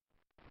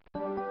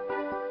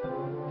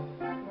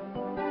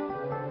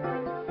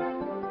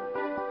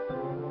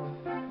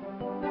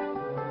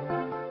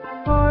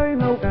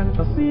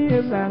fantasy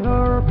is an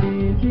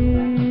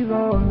RPG. The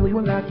only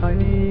one that I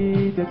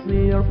need. It's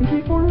the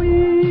RPG for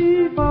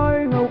me.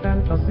 I know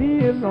fantasy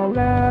is all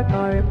that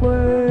I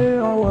play.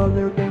 All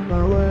other games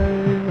are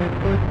lame.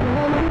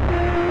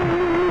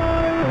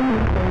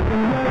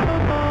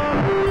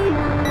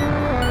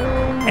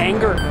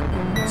 Anger,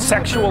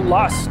 sexual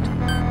lust,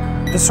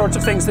 the sorts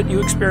of things that you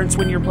experience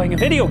when you're playing a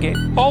video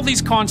game. All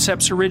these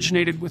concepts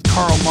originated with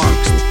Karl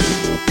Marx.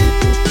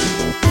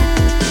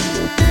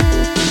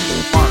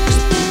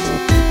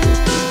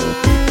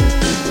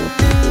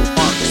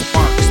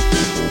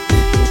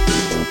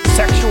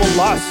 Sexual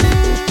lust.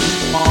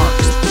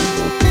 Marx.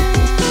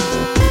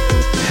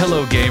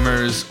 Hello,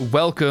 gamers.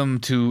 Welcome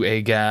to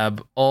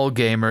AGAB. All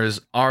gamers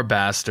are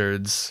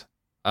bastards.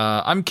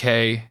 I'm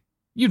Kay.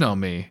 You know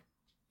me.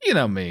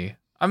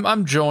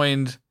 I'm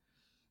joined,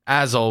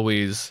 as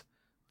always,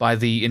 by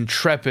the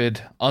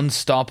intrepid,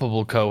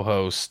 unstoppable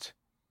co-host,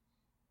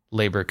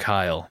 Labor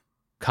Kyle.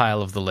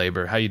 Kyle of the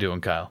Labor. How you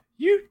doing, Kyle?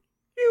 You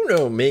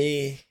know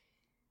me.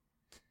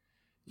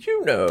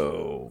 You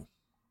know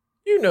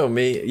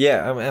me.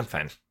 Yeah, I'm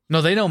fine.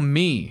 No, they know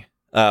me.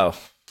 Oh,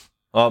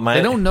 well,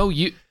 They don't know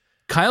you.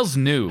 Kyle's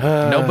new.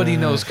 Nobody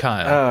knows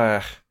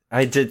Kyle.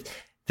 Did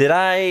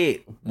I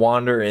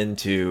wander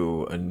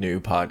into a new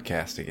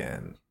podcast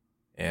again?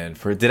 And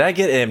did I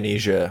get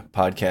amnesia?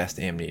 Podcast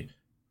amnesia.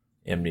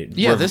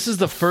 Yeah, this is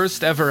the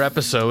first ever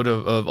episode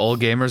of All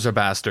Gamers Are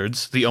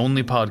Bastards, the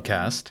only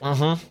podcast.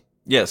 Mm-hmm.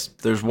 Yes,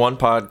 there's one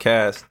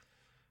podcast,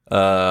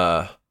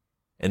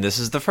 and this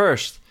is the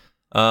first.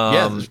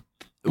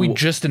 We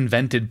just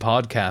invented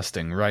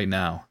podcasting right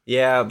now.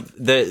 Yeah,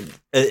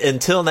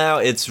 until now,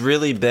 it's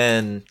really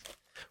been,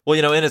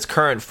 well, in its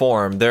current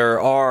form, there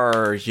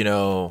are,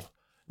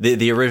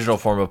 the original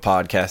form of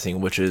podcasting,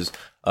 which is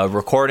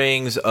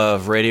recordings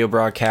of radio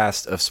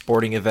broadcasts of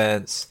sporting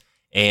events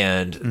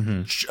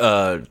and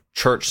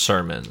church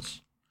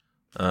sermons,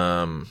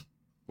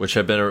 which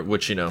have been,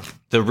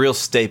 the real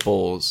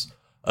staples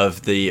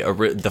of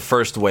the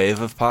first wave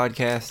of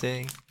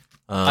podcasting.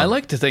 I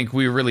like to think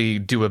we really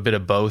do a bit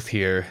of both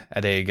here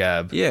at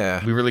AGAB.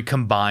 Yeah. We really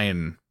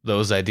combine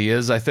those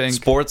ideas, I think.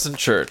 Sports and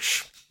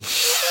church.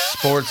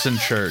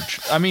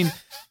 I mean,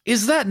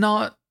 is that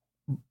not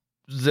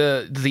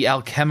the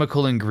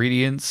alchemical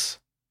ingredients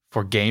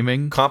for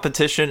gaming?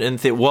 Competition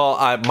and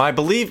my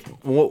belief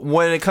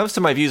when it comes to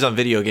my views on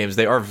video games,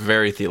 they are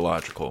very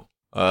theological.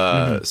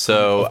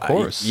 So of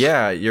course,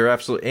 you're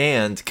absolutely,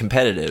 and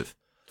competitive.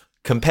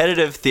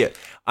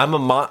 I'm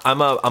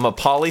a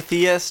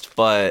polytheist,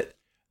 but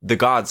the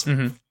gods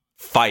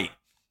fight.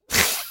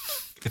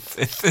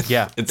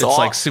 It's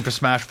like Super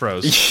Smash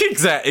Bros.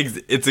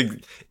 Exactly.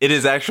 It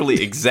is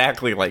actually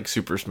exactly like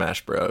Super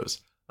Smash Bros.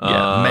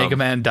 Yeah, Mega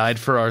Man died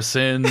for our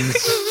sins.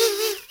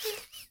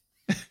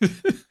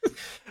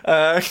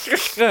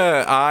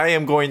 I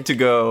am going to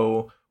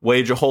go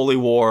wage a holy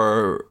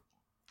war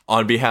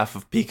on behalf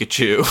of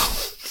Pikachu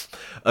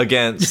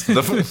against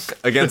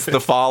the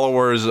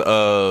followers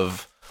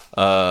of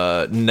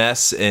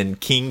Ness and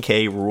King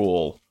K.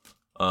 Rool.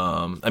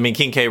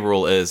 King K.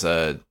 Rool is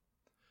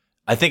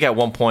I think at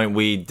one point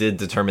we did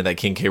determine that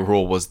King K.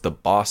 Rool was the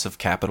boss of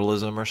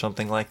capitalism or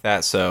something like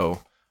that.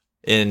 So,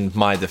 in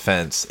my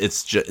defense,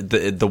 it's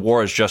the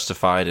war is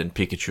justified and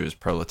Pikachu is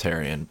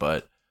proletarian.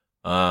 But,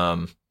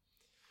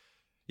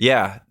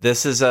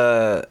 this is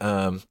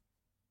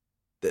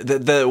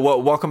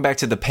welcome back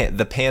to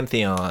the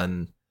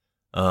pantheon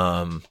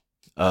of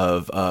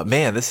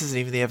man. This isn't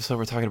even the episode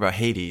we're talking about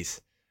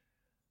Hades.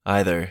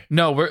 Either.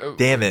 No, we're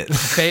damn it.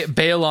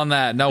 Bail on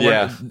that. No,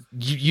 yeah.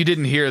 You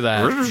didn't hear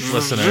that,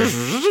 listener.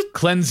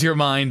 Cleanse your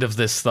mind of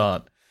this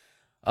thought.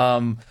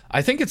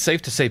 I think it's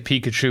safe to say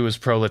Pikachu is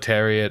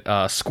proletariat.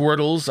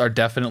 Squirtles are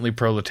definitely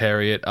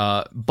proletariat.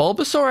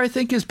 Bulbasaur, I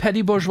think, is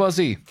petty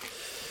bourgeoisie.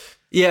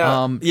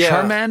 Yeah.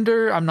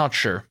 Charmander, I'm not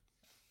sure.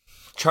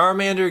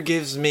 Charmander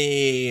gives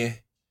me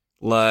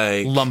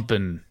like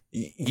lumpen.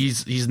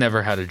 He's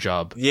never had a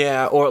job.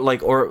 Yeah, or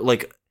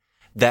like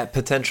that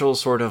potential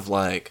sort of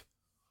like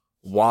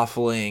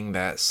waffling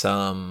that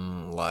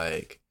some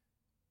like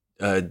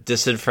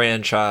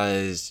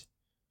disenfranchised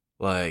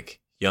like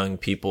young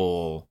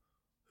people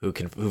who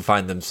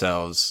find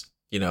themselves,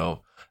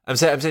 I'm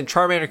saying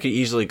Charmander could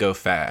easily go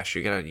fast.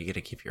 You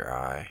gotta keep your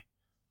eye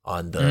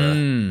on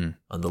the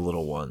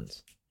little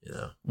ones,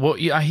 Well,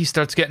 yeah, he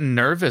starts getting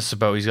nervous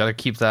about he's got to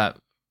keep that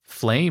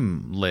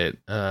flame lit,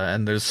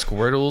 and there's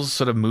Squirtles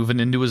sort of moving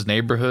into his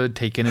neighborhood,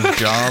 taking his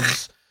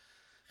jobs.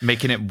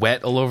 Making it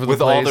wet all over the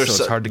place, so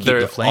it's hard to keep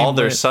the flame all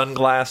their lit.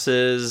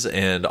 Sunglasses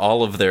and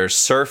all of their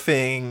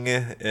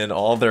surfing and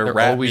all their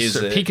rap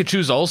music.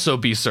 Pikachu's also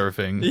be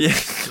surfing. Yeah.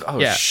 Oh,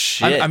 yeah.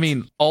 shit. I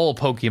mean, all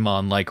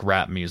Pokemon like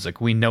rap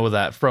music. We know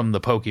that from the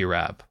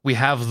Pokerap. We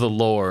have the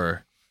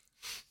lore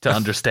to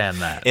understand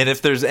that. And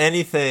if there's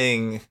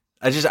anything,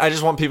 I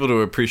just want people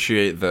to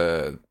appreciate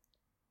the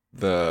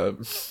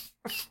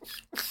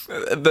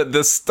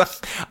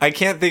stuff. I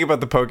can't think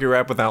about the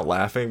Pokerap without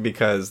laughing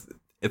because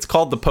it's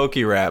called the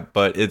Pokerap,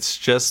 but it's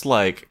just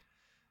like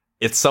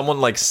it's someone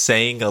like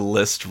saying a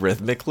list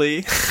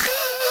rhythmically.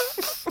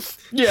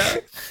 Yeah.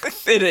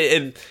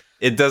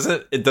 It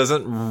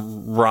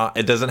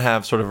doesn't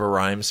have sort of a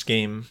rhyme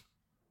scheme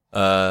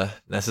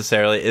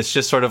necessarily. It's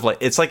just sort of like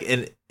it's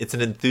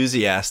an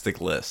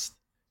enthusiastic list.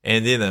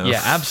 And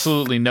Yeah,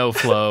 absolutely no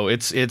flow.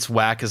 It's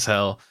whack as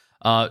hell.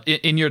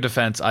 In your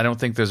defense, I don't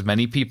think there's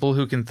many people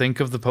who can think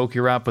of the Poke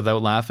Rap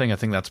without laughing. I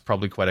think that's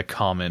probably quite a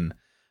common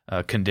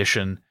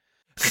condition.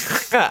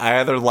 I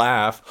either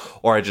laugh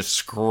or I just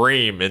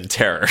scream in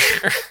terror.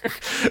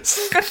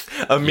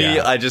 Immediately,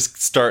 Yeah. I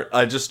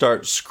just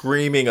start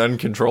screaming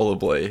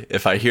uncontrollably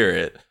if I hear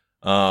it.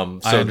 So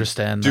I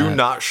understand Do that.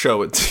 not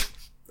show it.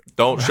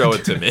 Don't show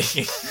it to me.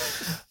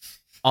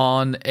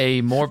 On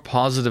a more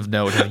positive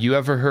note, have you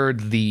ever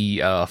heard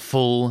the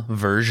full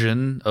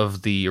version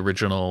of the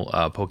original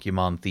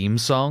Pokemon theme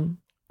song?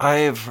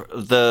 I've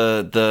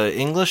the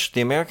English,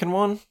 the American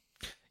one.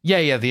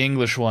 Yeah, the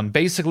English one.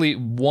 Basically,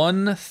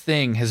 one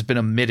thing has been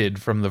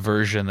omitted from the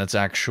version that's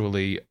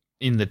actually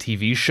in the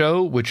TV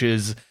show, which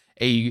is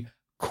a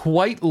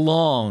quite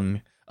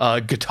long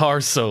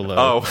guitar solo.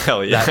 Oh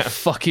hell yeah! That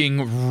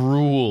fucking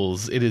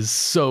rules. It is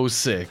so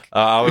sick.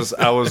 I was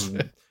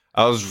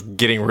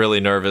getting really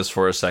nervous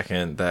for a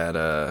second that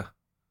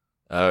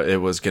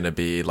it was gonna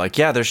be like,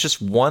 yeah, there's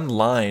just one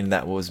line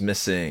that was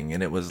missing,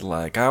 and it was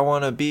like, I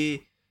want to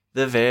be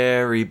the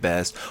very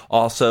best.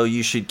 Also,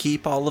 you should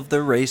keep all of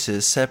the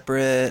races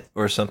separate,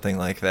 or something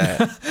like that.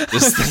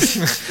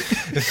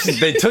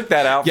 They took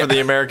that out for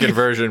the American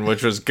version,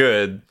 which was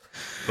good.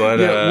 But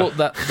yeah, well,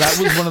 that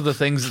was one of the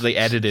things that they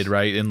edited,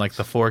 right? In like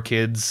the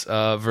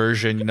 4Kids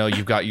version,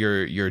 you've got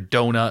your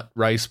donut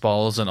rice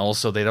balls, and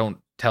also they don't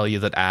tell you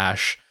that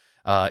Ash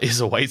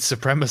is a white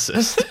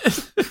supremacist.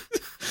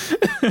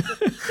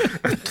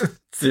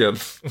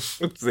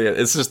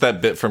 It's just that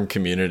bit from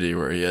Community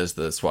where he has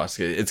the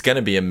swastika. It's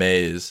gonna be a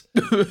maze.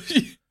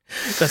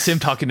 That's him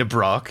talking to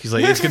Brock. He's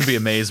like, it's gonna be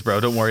a maze, bro.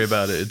 Don't worry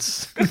about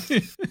it.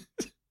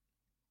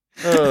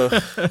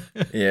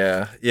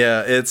 Yeah.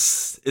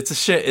 It's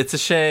a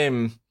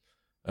shame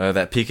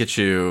that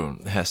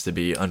Pikachu has to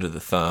be under the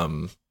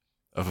thumb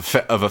of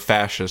a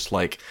fascist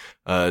like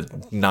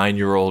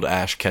 9-year-old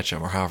Ash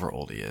Ketchum, or however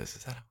old he is.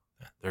 Is that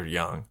they're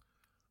young?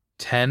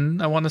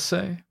 10, I want to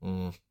say.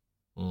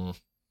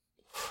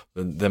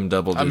 Them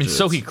double digits. I mean,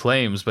 so he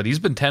claims, but he's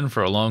been 10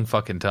 for a long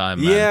fucking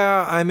time, man.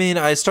 Yeah, I mean,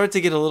 I start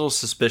to get a little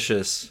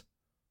suspicious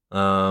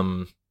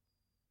when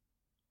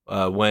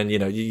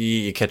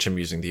you catch him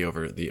using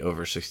the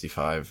over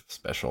 65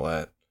 special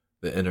at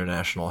the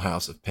International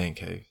House of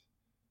Pancakes.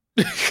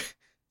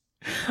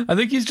 I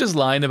think he's just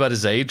lying about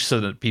his age so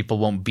that people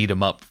won't beat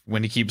him up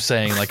when he keeps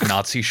saying like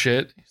Nazi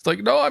shit. He's like,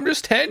 "No, I'm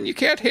just 10. You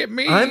can't hit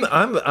me." I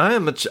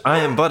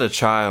am but a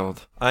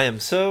child. I am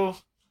so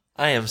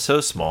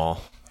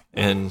small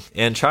and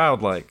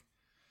childlike.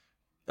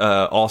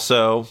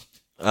 Also,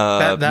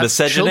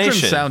 miscegenation. Children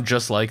sound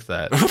just like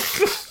that.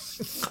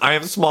 I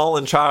am small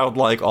and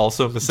childlike.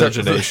 Also,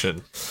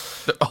 miscegenation.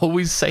 They're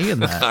always saying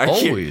that.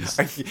 Always.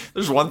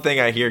 There's one thing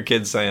I hear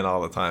kids saying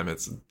all the time.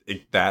 It's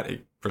that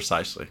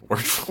precisely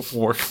word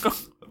for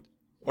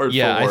word.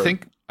 Yeah, I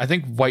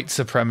think white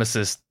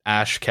supremacist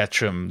Ash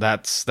Ketchum.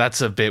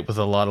 That's a bit with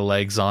a lot of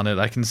legs on it.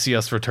 I can see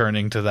us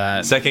returning to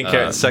that. Second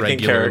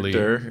regularly.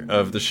 character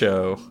of the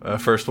show.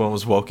 First one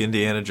was woke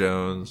Indiana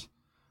Jones.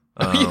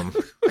 And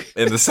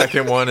the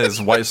second one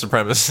is white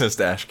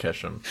supremacist Ash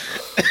Ketchum.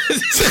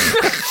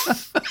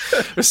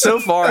 So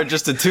far,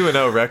 just a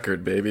 2-0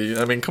 record, baby.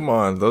 I mean, come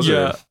on, those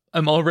are.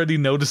 I'm already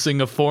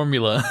noticing a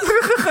formula.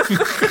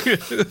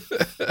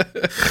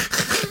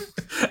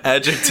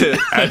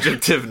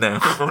 Adjective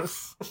now.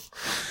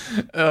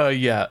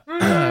 Yeah,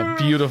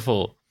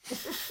 beautiful.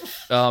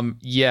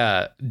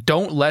 Yeah,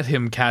 don't let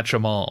him catch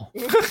them all.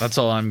 That's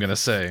all I'm gonna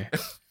say.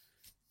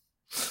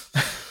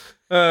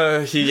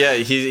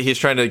 He's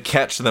trying to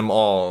catch them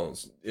all.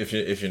 If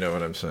you know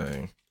what I'm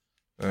saying.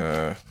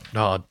 Oh,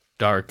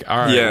 dark. All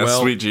right. Yeah,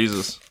 well, sweet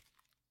Jesus.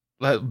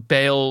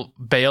 Bail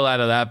out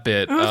of that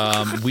bit.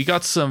 We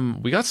got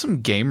some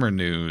gamer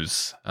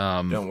news.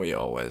 Don't we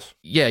always?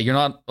 Yeah, you're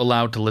not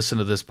allowed to listen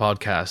to this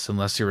podcast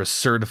unless you're a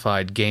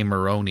certified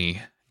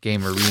gameroni.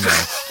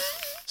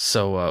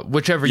 So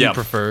whichever you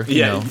prefer,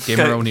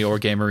 gameroni or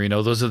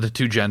gamerino. Those are the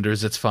two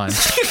genders. It's fine.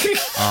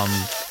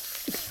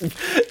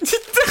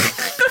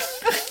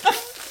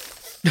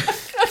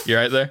 You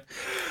right there?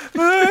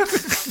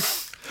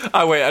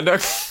 Oh wait, I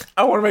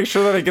want to make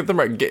sure that I get them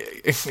right.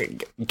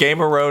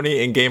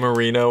 Gameroni and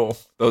gamerino.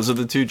 Those are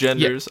the two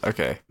genders. Yeah.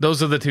 Okay,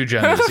 those are the two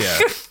genders. Yeah.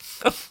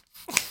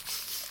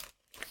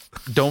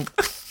 Don't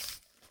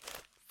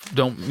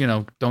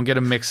get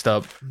them mixed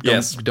up.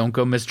 Don't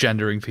go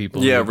misgendering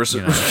people. Yeah,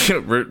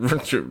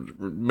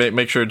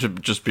 make sure to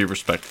just be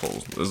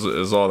respectful.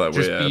 Is all that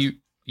we ask.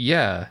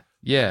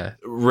 Yeah.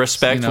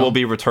 Respect will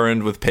be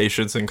returned with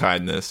patience and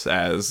kindness,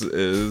 as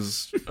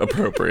is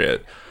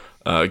appropriate.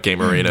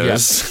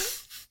 Gamerinos.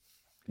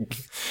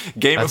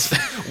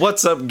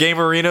 What's up,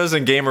 gamerinos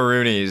and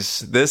gameroonies?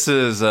 This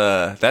is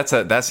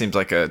that seems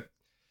like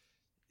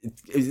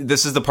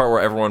this is the part where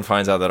everyone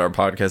finds out that our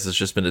podcast has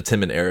just been a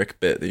Tim and Eric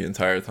bit the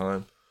entire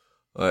time.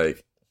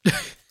 Like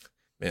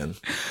man.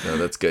 No,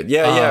 that's good.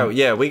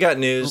 Yeah. We got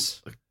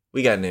news.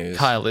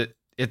 Kyle,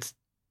 it's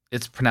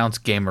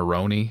pronounced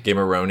Gameroni.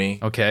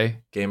 Gameroni. Okay,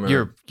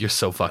 Gamer. You're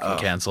so fucking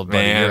canceled,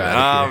 buddy. Man. You're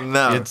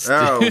out of here.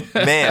 Oh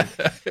man,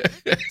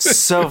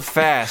 so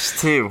fast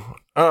too.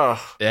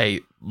 Oh,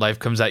 hey, life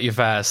comes at you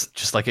fast,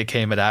 just like it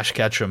came at Ash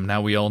Ketchum.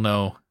 Now we all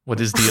know what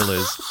his deal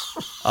is.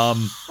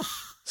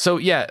 So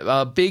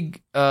yeah,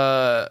 big.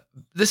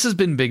 This has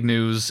been big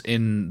news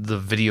in the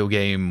video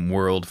game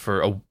world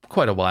for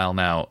quite a while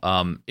now.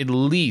 At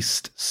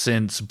least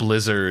since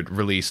Blizzard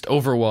released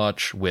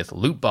Overwatch with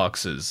loot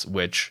boxes,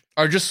 which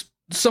are just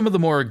some of the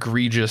more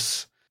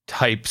egregious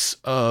types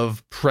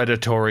of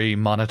predatory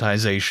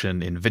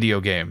monetization in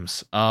video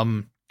games.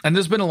 And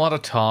there's been a lot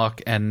of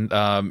talk, and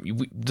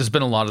there's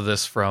been a lot of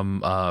this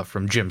from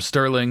Jim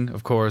Sterling,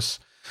 of course,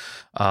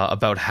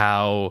 about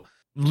how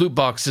loot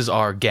boxes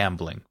are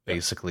gambling.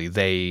 Basically,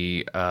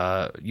 they,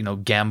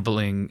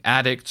 gambling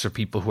addicts or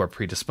people who are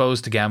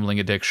predisposed to gambling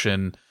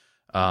addiction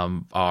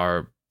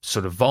are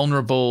sort of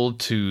vulnerable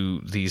to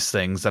these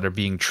things that are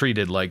being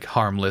treated like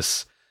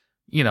harmless.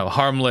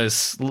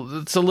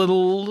 It's a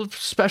little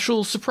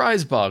special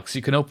surprise box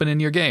you can open in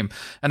your game.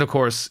 And of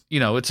course,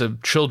 it's a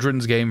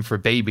children's game for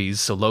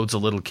babies, so loads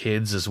of little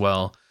kids as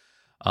well,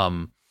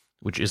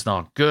 which is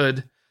not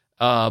good.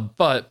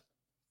 But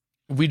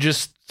we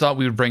just thought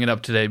we would bring it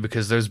up today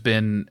because there's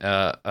been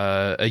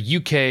a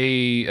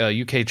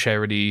UK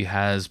charity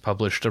has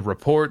published a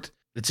report.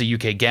 It's a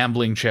UK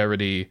gambling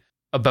charity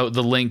about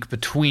the link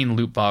between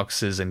loot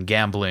boxes and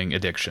gambling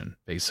addiction,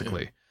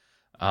 basically.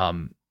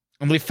 And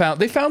they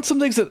found some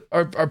things that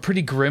are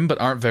pretty grim but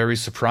aren't very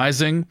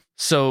surprising.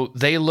 So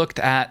they looked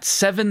at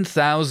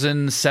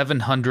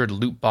 7,700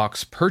 loot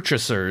box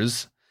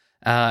purchasers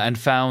and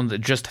found that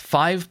just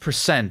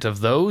 5%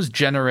 of those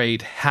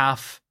generate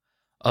half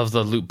of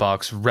the loot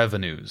box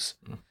revenues.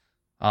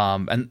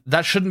 And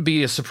that shouldn't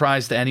be a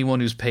surprise to anyone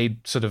who's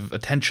paid sort of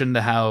attention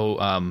to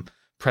how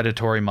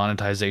predatory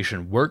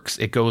monetization works.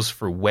 It goes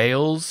for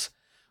whales,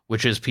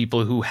 which is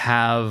people who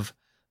have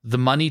the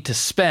money to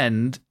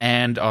spend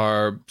and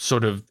are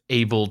sort of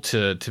able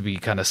to be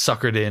kind of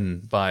suckered in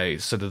by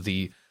sort of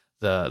the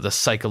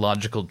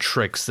psychological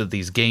tricks that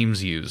these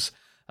games use.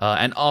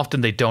 And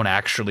often they don't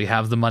actually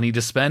have the money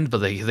to spend, but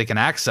they can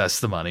access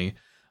the money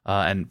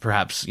and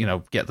perhaps,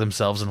 get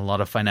themselves in a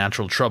lot of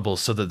financial trouble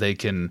so that they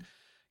can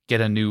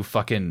get a new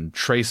fucking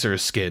Tracer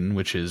skin,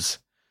 which is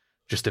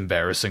just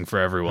embarrassing for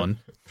everyone.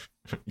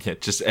 Yeah,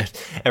 just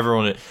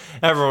everyone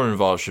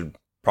involved should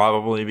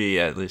probably be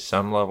at least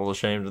some level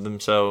ashamed of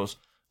themselves.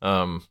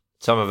 Some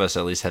of us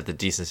at least have the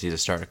decency to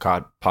start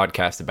a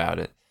podcast about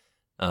it.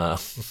 But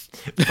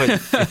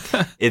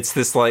it's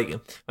this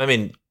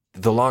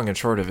the long and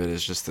short of it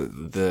is just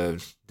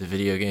the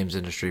video games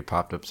industry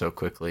popped up so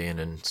quickly and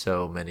in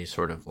so many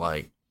sort of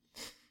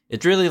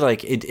it really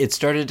it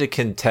started to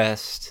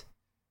contest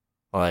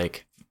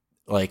like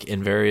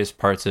in various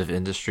parts of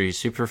industry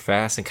super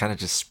fast and kind of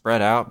just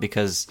spread out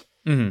because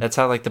that's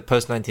how the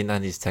post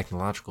 1990s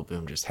technological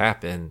boom just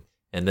happened.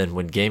 And then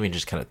when gaming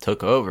just kind of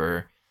took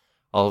over,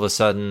 all of a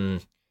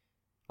sudden,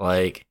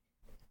 I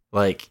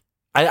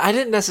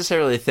didn't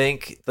necessarily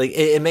think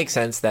it makes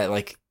sense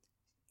that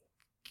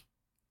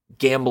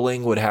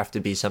gambling would have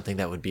to be something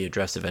that would be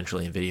addressed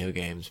eventually in video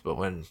games. But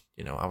when,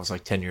 I was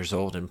 10 years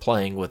old and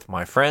playing with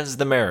my friends,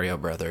 the Mario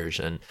Brothers,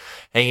 and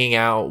hanging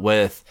out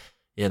with,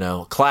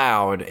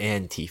 Cloud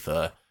and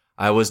Tifa,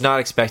 I was not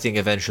expecting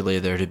eventually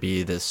there to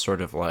be this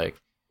sort of cause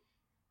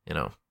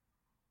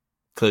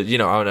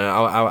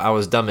I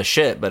was dumb as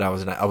shit, but I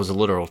was a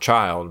literal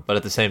child. But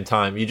at the same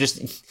time, you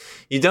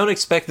don't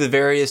expect the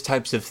various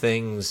types of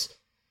things,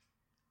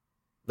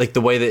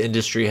 the way the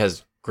industry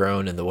has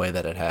grown and the way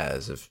that it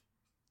has,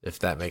 if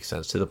that makes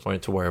sense, to the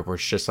point to where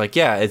it's just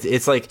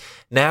it's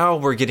now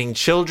we're getting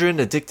children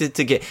addicted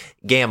to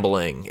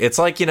gambling. It's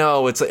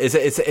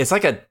it's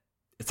like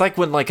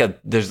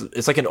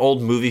an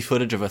old movie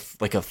footage of a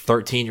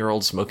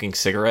 13-year-old smoking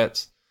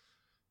cigarettes.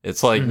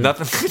 It's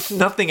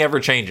nothing ever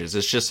changes.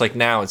 It's just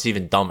now it's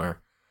even dumber.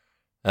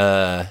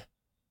 I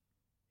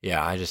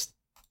just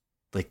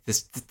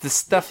this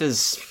stuff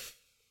it's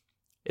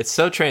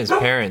so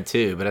transparent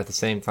too, but at the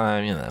same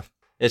time,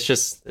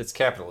 it's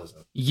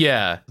capitalism.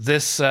 Yeah,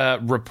 this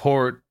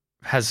report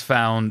has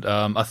found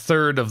a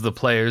third of the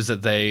players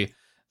that they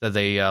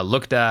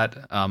looked at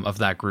of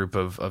that group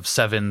of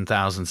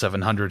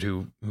 7,700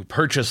 who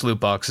purchased loot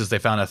boxes. They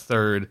found a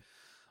third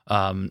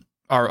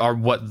are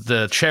what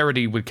the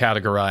charity would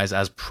categorize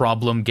as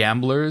problem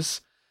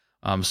gamblers.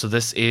 So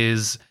this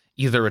is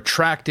either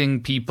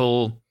attracting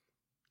people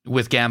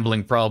with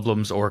gambling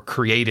problems or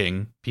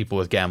creating people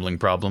with gambling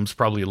problems.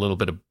 Probably a little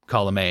bit of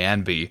column A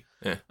and B.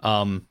 Yeah.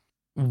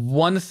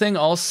 One thing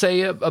I'll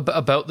say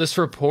about this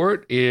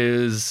report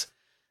is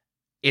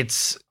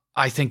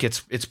I think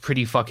it's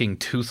pretty fucking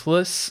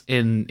toothless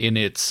in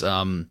its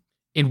in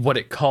what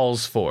it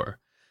calls for.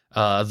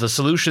 The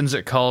solutions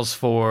it calls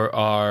for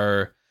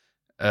are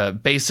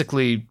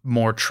basically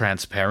more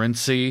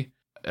transparency.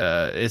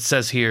 It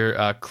says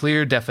here,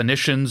 clear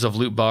definitions of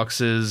loot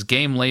boxes,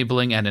 game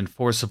labeling, and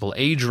enforceable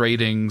age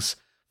ratings,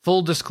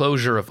 full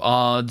disclosure of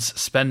odds,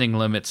 spending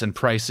limits, and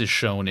prices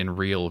shown in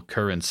real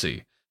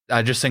currency.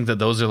 I just think that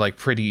those are like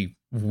pretty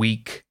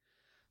weak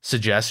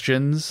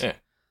suggestions. Yeah.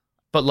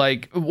 But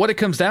like what it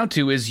comes down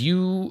to is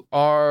you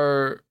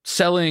are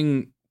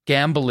selling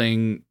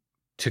gambling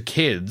to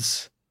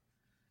kids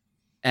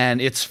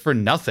and it's for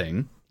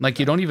nothing. Like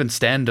you don't even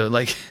stand to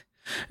like,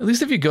 at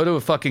least if you go to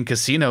a fucking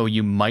casino,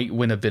 you might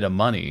win a bit of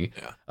money.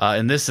 Yeah.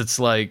 In this, it's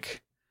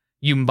like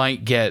you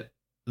might get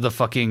the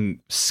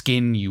fucking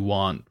skin you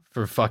want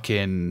for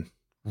fucking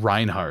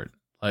Reinhardt.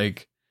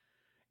 Like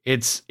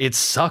it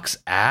sucks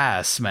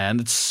ass, man.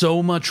 It's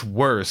so much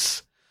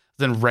worse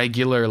than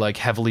regular like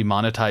heavily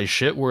monetized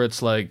shit where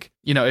it's like,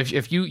 you know,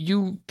 if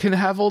you can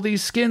have all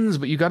these skins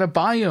but you gotta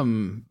buy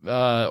them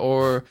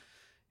or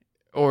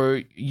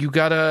you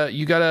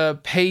gotta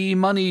pay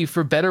money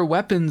for better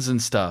weapons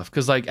and stuff,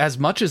 because like as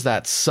much as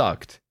that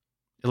sucked,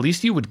 at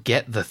least you would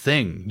get the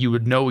thing. You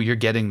would know you're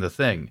getting the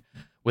thing.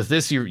 With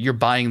this, you're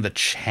buying the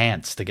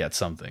chance to get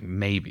something,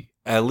 maybe.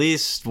 At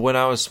least when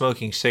I was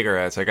smoking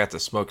cigarettes, I got to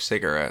smoke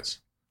cigarettes.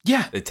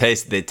 Yeah, They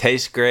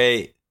taste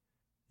great.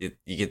 You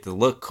get to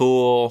look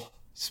cool.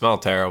 Smell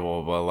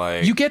terrible, but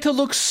like you get to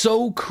look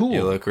so cool.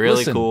 you look really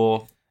Listen,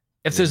 cool.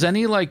 If there's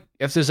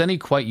any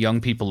quite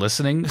young people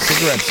listening,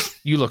 cigarettes,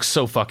 you look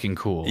so fucking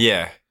cool.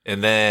 Yeah,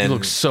 and then You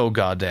look so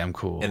goddamn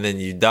cool. and then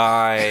you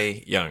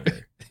die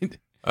younger.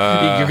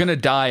 You're gonna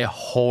die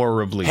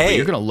horribly, but hey.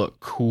 you're gonna look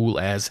cool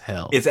as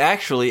hell. It's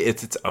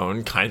its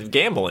own kind of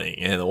gambling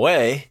in a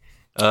way,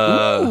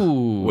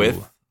 Ooh.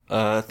 with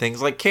things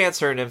like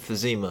cancer and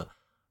emphysema.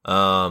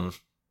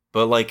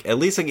 But like at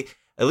least I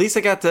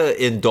got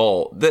to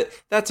indulge.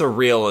 That's a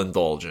real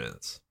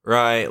indulgence,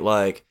 right?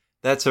 Like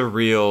that's a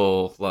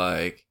real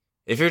like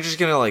if you're just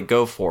gonna like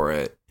go for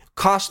it.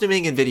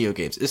 Costuming in video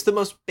games is the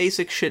most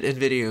basic shit in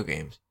video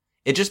games.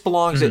 It just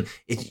belongs in.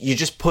 You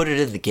just put it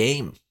in the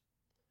game.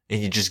 And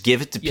you just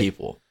give it to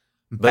people.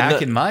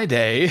 Back in my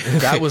day,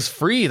 that was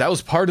free. That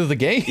was part of the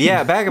game.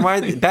 Yeah, back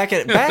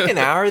in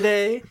our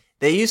day,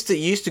 they used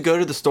to go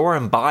to the store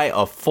and buy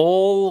a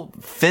full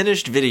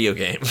finished video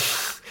game,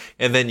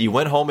 and then you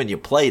went home and you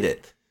played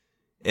it.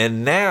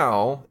 And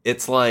now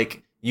it's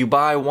like you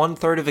buy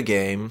 1/3 of a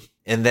game,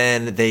 and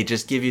then they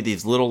just give you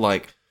these little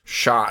like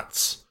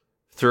shots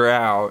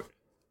throughout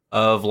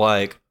of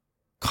like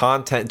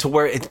content to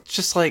where it's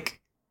just like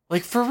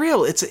for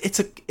real.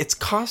 It's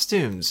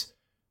costumes.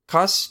 They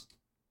are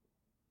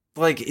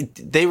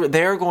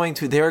going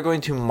to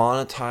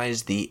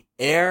monetize the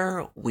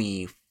air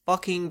we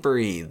fucking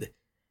breathe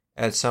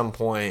at some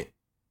point.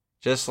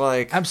 Just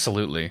like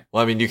Absolutely.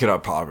 well, I mean, you could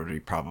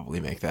probably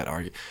make that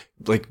argument,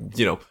 like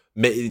you know,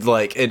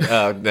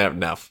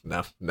 no,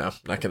 not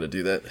gonna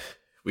do that.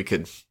 We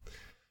could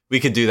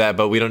do that,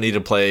 but we don't need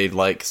to play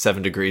like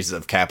 7 Degrees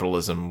of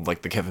Capitalism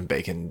like the Kevin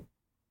Bacon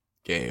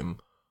game.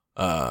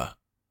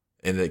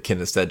 And it can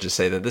instead just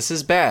say that this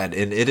is bad,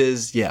 and it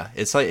is. Yeah,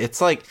 it's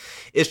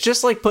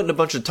just like putting a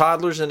bunch of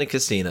toddlers in a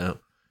casino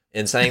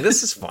and saying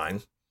this is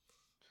fine.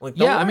 Like,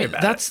 don't worry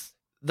about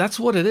that's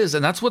what it is,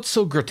 and that's what's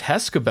so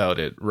grotesque about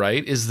it,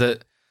 right? Is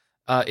that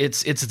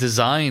it's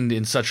designed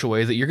in such a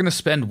way that you're going to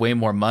spend way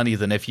more money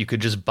than if you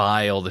could just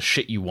buy all the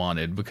shit you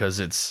wanted,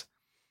 because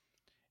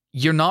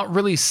you're not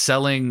really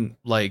selling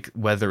like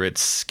whether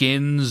it's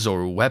skins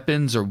or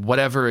weapons or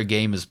whatever a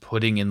game is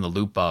putting in the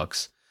loot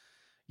box.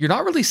 You're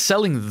not really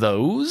selling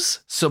those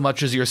so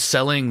much as you're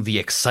selling the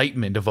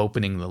excitement of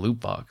opening the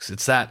loot box.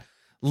 It's that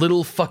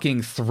little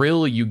fucking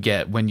thrill you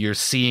get when you're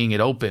seeing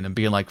it open and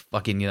being like,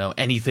 fucking, you know,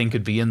 anything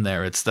could be in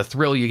there. It's the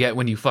thrill you get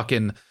when you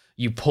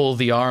pull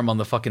the arm on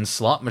the fucking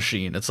slot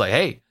machine. It's like,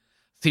 hey,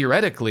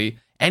 theoretically,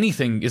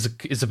 anything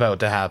is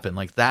about to happen.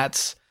 Like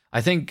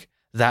I think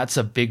that's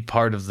a big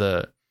part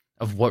of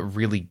what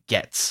really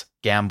gets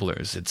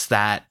gamblers. It's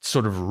that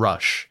sort of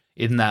rush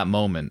in that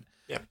moment.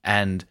 Yeah.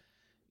 And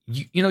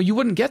you know, you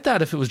wouldn't get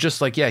that if it was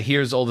just like, yeah,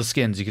 here's all the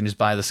skins. You can just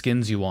buy the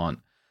skins you want.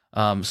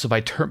 So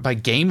by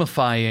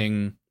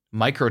gamifying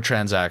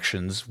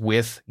microtransactions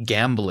with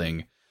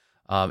gambling,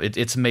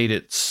 it's made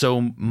it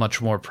so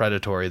much more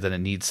predatory than it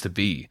needs to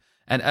be.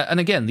 And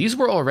again, these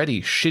were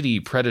already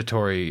shitty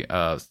predatory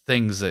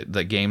things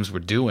that games were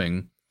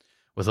doing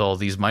with all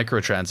these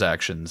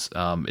microtransactions.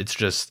 It's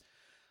just,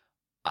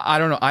 I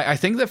don't know. I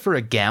think that for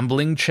a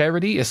gambling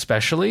charity,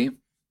 especially,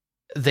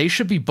 they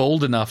should be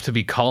bold enough to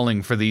be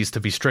calling for these to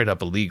be straight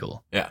up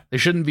illegal. Yeah. They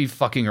shouldn't be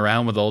fucking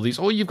around with all these,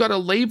 oh, you've got to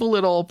label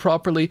it all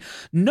properly.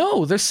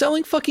 No, they're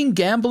selling fucking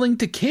gambling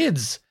to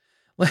kids.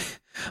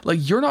 Like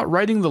you're not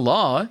writing the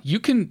law. You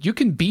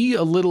can be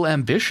a little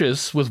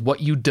ambitious with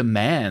what you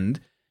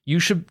demand. You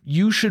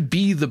should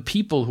be the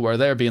people who are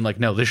there being like,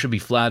 no, this should be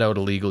flat out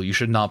illegal. You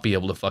should not be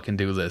able to fucking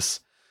do this.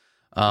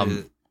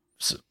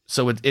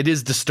 So it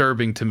is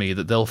disturbing to me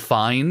that they'll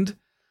find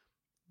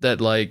that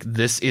like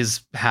this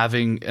is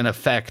having an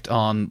effect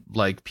on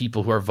like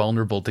people who are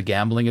vulnerable to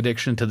gambling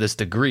addiction to this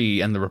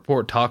degree, and the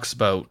report talks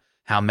about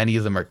how many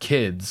of them are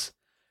kids,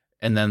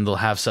 and then they'll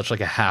have such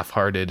like a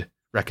half-hearted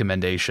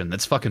recommendation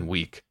that's fucking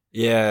weak.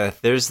 Yeah,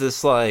 there's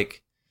this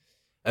like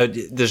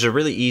There's a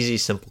really easy,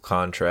 simple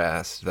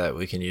contrast that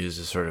we can use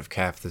to sort of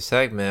cap the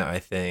segment. I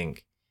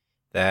think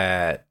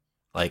that,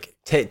 like,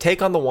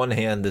 take on the one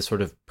hand this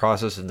sort of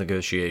process of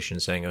negotiation,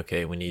 saying,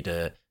 okay, we need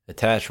to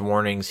attach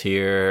warnings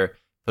here,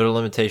 put a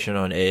limitation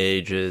on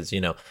ages,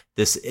 an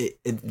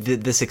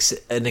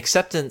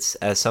acceptance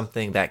as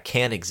something that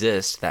can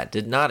exist, that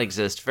did not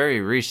exist very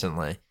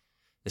recently.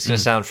 It's going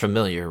to sound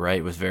familiar,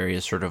 right? With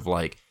various sort of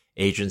like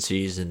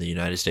agencies in the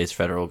United States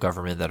federal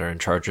government that are in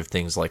charge of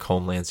things like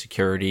Homeland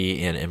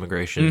Security and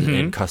Immigration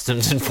and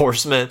Customs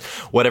Enforcement.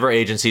 Whatever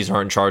agencies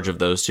are in charge of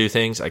those two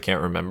things, I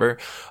can't remember.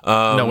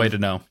 No way to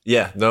know.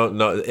 Yeah,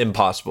 no,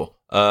 impossible.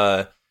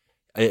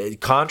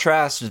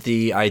 Contrast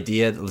the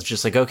idea that it's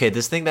just like, okay,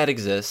 this thing that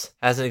exists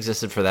hasn't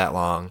existed for that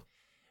long.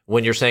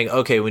 When you're saying,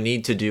 okay, we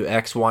need to do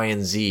X, Y,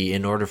 and Z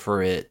in order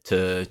for it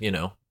to,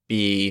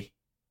 be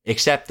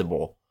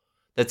acceptable.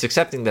 That's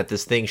accepting that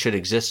this thing should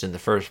exist in the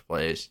first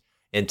place.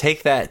 And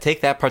take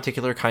that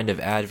particular kind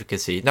of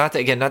advocacy. Not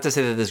to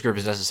say that this group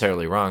is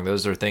necessarily wrong.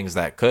 Those are things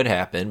that could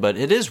happen, but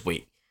it is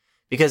weak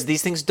because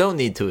these things don't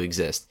need to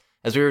exist.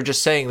 As we were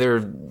just saying,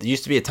 there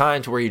used to be a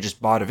time to where you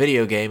just bought a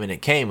video game and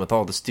it came with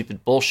all the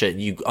stupid bullshit.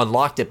 You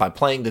unlocked it by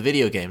playing the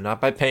video game,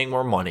 not by paying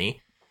more money.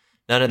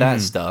 None of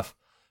that stuff.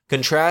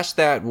 Contrast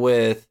that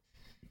with,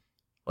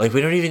 like,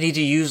 you don't even need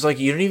to use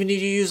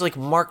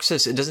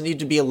Marxist. It doesn't need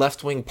to be a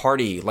left-wing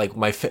party. Like,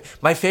 my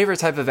favorite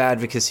type of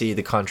advocacy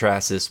to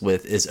contrast this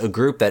with is a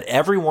group that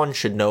everyone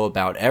should know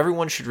about,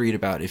 everyone should read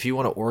about if you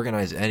want to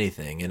organize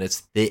anything. And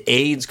it's the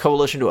AIDS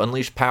Coalition to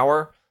Unleash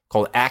Power,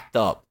 called ACT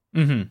UP,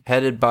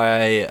 headed by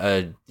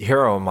a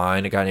hero of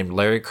mine, a guy named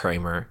Larry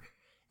Kramer.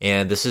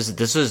 And this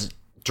is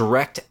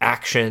direct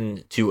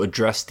action to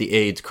address the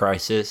AIDS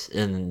crisis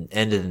in the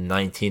end of the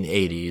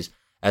 1980s.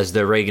 As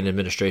the Reagan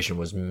administration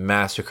was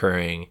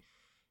massacring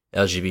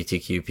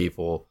LGBTQ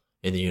people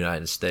in the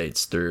United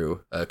States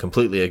through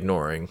completely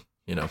ignoring,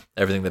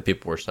 everything that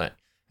people were saying.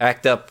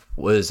 ACT UP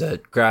was a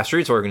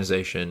grassroots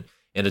organization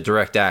and a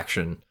direct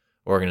action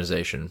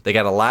organization. They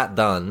got a lot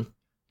done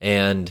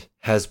and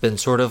has been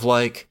sort of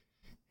like,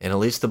 in at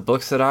least the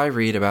books that I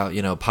read about,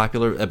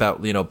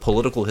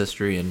 political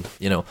history and,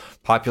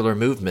 popular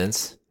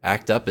movements,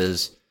 ACT UP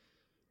is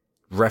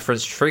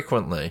referenced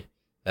frequently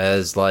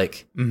as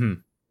like,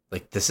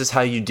 like, this is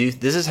how you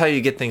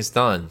get things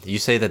done. You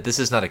say that this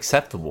is not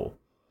acceptable.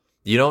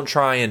 You don't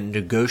try and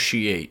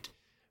negotiate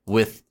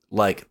with,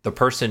 like, the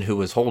person who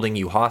is holding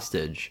you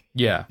hostage.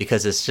 Yeah.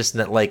 Because it's just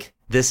not like,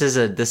 this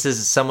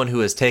is someone who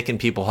has taken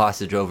people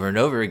hostage over and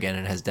over again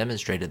and has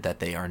demonstrated that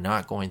they are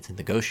not going to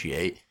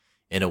negotiate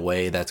in a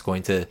way that's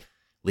going to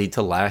lead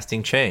to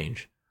lasting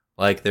change.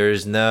 Like,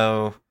 there's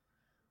no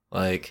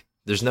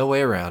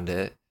way around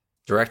it.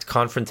 Direct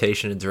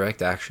confrontation and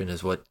direct action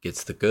is what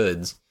gets the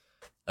goods.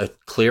 A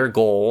clear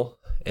goal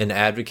in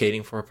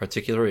advocating for a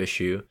particular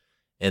issue,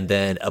 and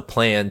then a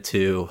plan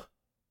to,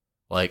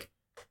 like,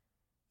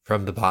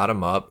 from the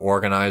bottom up,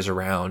 organize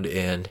around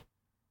and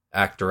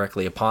act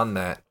directly upon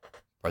that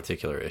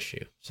particular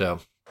issue.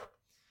 So,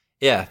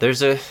 yeah,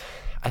 I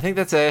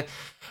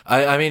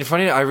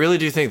really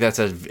do think that's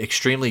an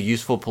extremely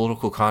useful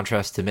political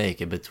contrast to make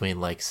in between,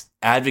 like,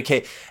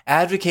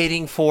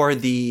 advocating for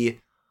the,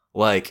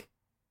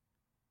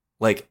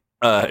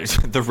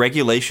 the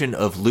regulation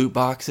of loot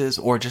boxes,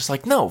 or just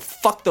like, no,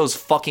 fuck those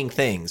fucking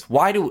things.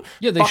 Why do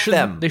they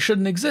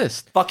shouldn't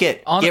exist. Fuck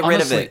it. Get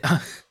rid of it.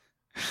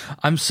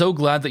 I'm so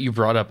glad that you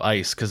brought up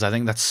ICE, because I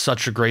think that's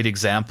such a great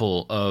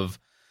example of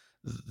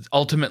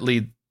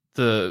ultimately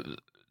the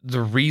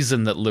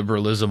reason that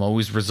liberalism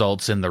always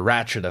results in the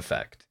ratchet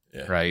effect,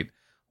 right?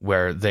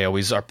 Where they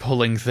always are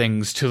pulling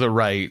things to the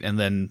right and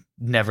then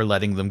never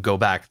letting them go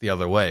back the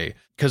other way.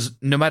 Because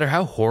no matter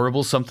how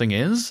horrible something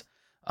is,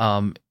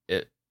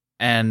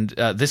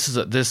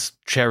 this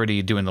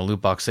charity doing the loot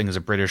box thing is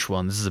a British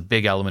one. This is a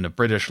big element of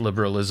British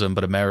liberalism,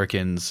 but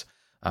Americans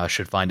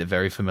should find it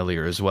very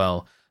familiar as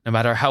well. No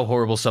matter how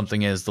horrible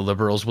something is, the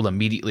liberals will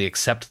immediately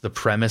accept the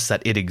premise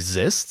that it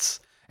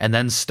exists and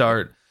then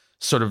start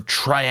sort of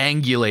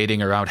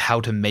triangulating around how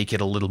to make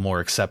it a little more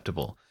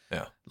acceptable.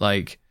 Yeah.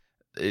 Like,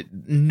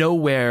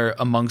 nowhere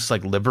amongst,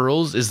 like,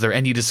 liberals is there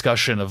any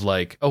discussion of,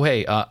 like, oh,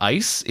 hey,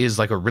 ICE is,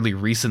 like, a really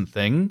recent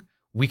thing.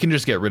 We can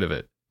just get rid of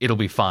it. It'll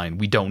be fine.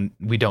 We don't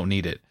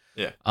need it.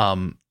 Yeah.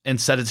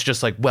 Instead, it's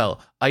just like, well,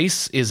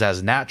 ice is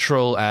as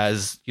natural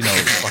as,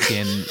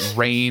 fucking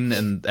rain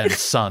and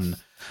sun.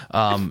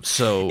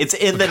 So it's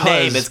in the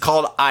name. It's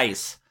called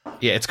ice.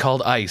 Yeah, it's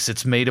called ice.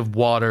 It's made of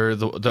water.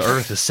 The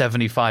Earth is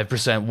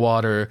 75%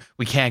 water.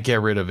 We can't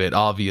get rid of it,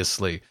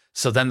 obviously.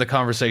 So then the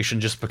conversation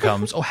just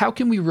becomes, oh, how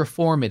can we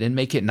reform it and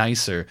make it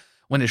nicer?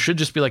 When it should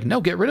just be like, no,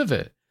 get rid of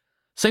it.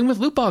 Same with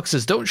loot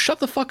boxes. Don't shut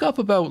the fuck up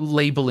about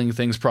labeling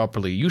things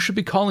properly. You should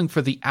be calling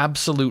for the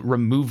absolute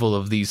removal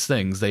of these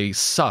things. They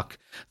suck.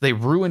 They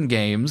ruin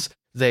games.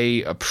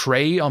 They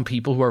prey on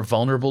people who are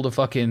vulnerable to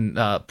fucking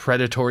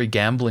predatory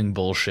gambling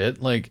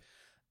bullshit. Like,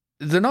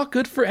 they're not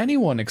good for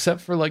anyone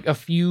except for, like, a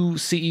few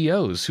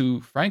CEOs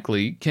who,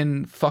 frankly,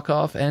 can fuck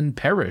off and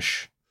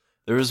perish.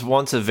 There was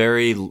once a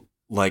very,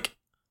 like,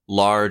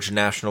 large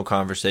national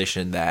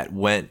conversation that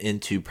went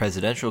into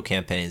presidential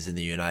campaigns in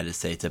the United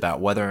States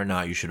about whether or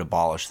not you should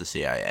abolish the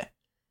CIA.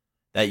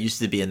 That used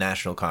to be a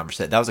national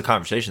conversation. That was a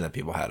conversation that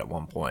people had at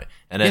one point.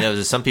 And I know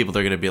there's some people,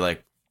 they're going to be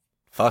like,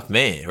 fuck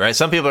me, right?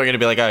 Some people are going to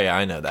be like, oh yeah,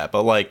 I know that.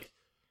 But like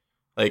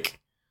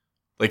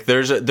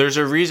there's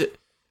a reason.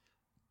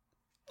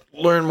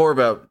 Learn more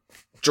about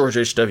George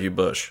H.W.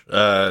 Bush.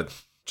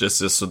 Just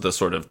the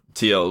sort of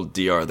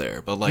TLDR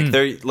there. But like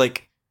they're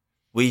like,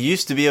 we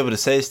used to be able to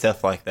say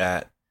stuff like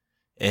that.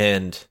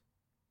 And,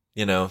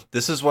 you know,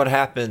 this is what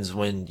happens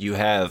when you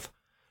let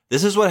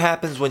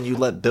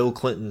Bill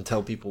Clinton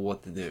tell people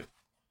what to do.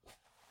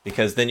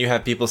 Because then you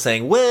have people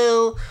saying,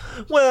 well,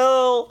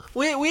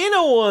 we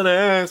don't want to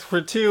ask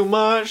for too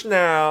much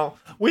now.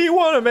 We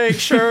want to make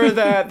sure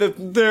that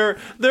they're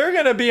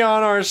going to be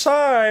on our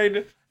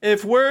side.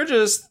 If we're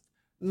just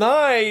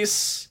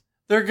nice,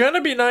 they're going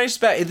to be nice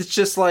back. It's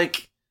just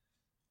like,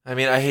 I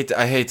mean, I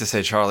hate to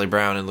say Charlie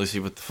Brown and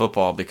Lucy with the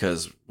football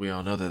because we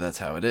all know that that's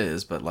how it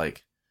is. But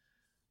like,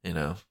 you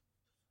know,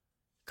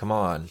 come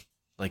on,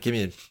 like give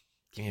me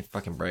a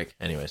fucking break.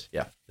 Anyways,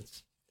 yeah,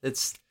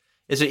 it's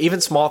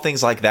even small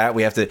things like that.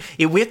 We have to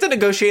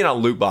negotiate on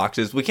loot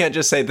boxes. We can't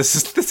just say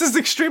this is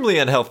extremely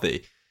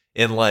unhealthy.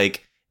 And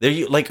like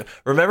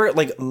remember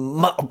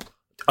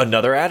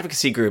another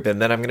advocacy group,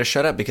 and then I'm gonna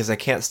shut up because I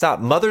can't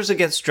stop. Mothers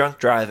Against Drunk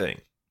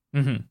Driving.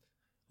 Mm-hmm.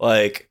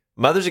 Like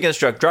Mothers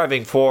Against Drunk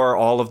Driving for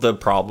all of the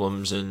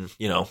problems and,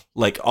 you know,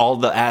 like all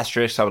the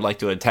asterisks I would like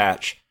to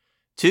attach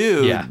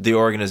to the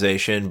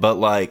organization, but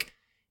like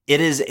it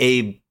is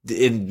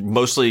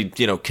mostly,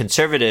 you know,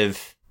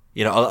 conservative.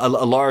 You know,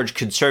 a large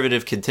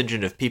conservative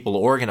contingent of people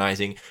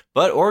organizing,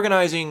 but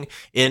organizing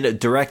in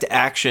direct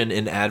action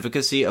in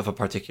advocacy of a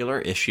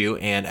particular issue,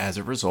 and as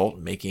a result,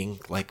 making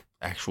like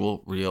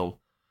actual,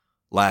 real,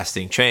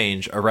 lasting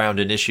change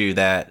around an issue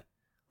that,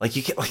 like,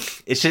 you can't.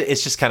 Like, it's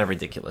just kind of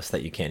ridiculous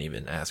that you can't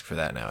even ask for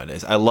that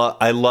nowadays. I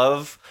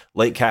love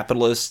late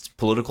capitalist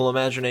political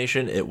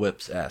imagination. It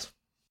whips ass.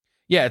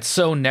 Yeah, it's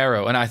so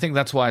narrow, and I think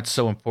that's why it's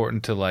so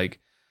important to like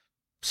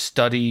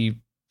study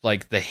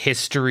like the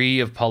history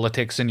of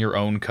politics in your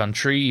own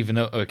country, even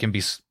though it can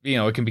be, you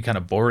know, it can be kind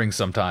of boring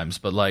sometimes,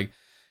 but like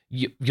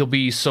you'll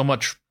be so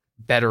much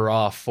better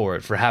off for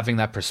having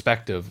that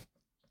perspective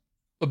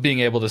of being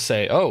able to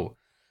say, oh,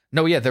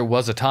 no, yeah, there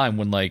was a time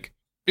when like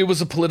it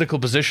was a political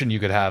position you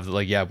could have,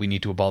 like, yeah, we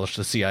need to abolish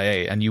the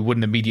CIA, and you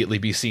wouldn't immediately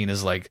be seen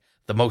as like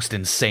the most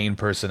insane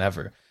person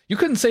ever. You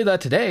couldn't say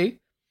that today.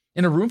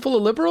 In a room full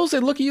of liberals,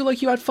 they look at you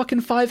like you had fucking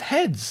 5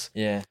 heads.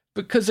 Yeah.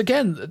 Because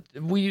again,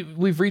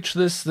 we've reached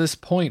this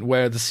point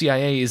where the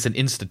CIA is an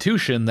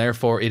institution,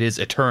 therefore it is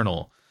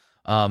eternal.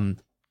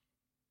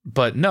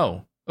 But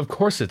no, of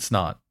course it's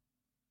not.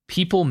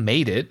 People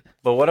made it.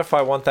 But what if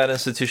I want that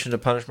institution to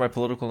punish my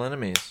political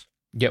enemies?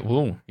 Yeah,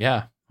 well,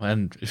 yeah.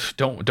 And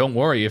don't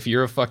worry, if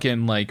you're a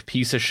fucking like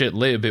piece of shit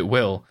lib, it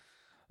will.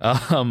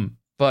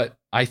 But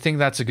I think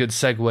that's a good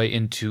segue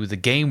into the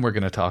game we're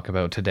going to talk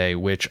about today,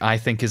 which I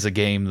think is a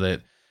game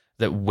that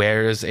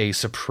wears a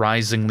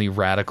surprisingly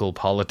radical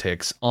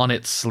politics on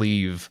its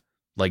sleeve,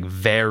 like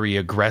very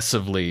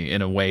aggressively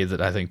in a way that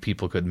I think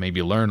people could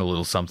maybe learn a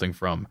little something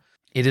from.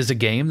 It is a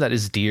game that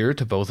is dear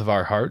to both of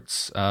our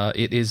hearts.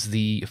 It is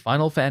the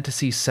Final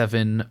Fantasy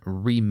VII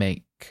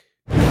Remake.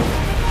 You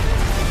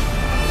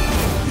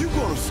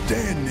gonna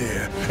stand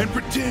there and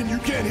pretend you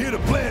can't hear the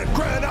planet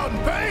crying out in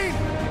pain?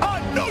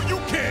 I know you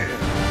can!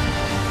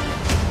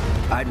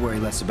 I'd worry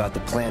less about the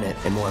planet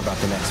and more about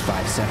the next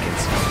 5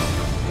 seconds.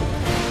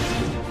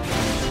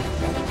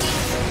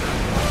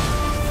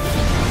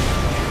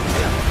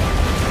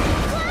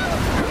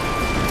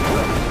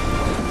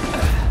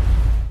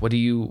 What do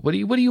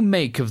you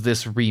make of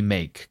this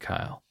remake,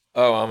 Kyle?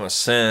 Oh, I'm a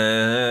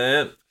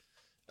simp.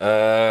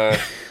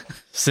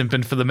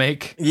 Simping for the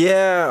make?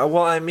 Yeah,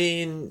 well, I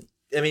mean,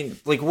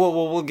 like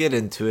we'll get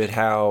into it.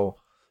 How,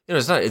 you know,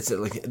 it's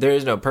like there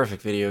is no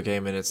perfect video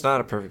game, and it's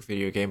not a perfect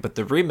video game, but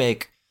the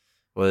remake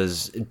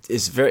is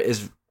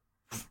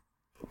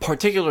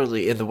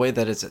particularly in the way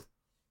that it's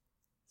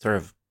sort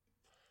of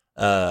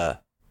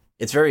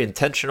it's very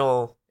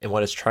intentional in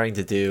what it's trying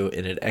to do,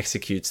 and it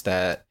executes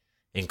that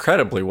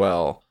incredibly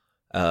well.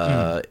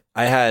 I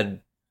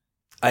had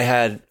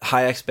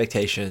high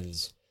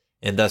expectations,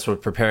 and thus was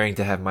preparing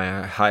to have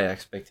my high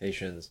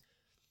expectations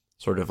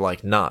sort of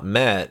like not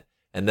met,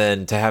 and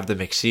then to have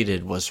them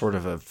exceeded was sort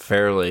of a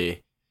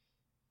fairly,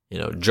 you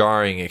know,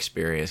 jarring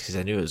experience because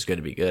I knew it was going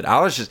to be good.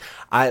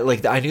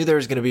 I knew there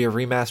was going to be a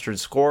remastered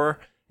score,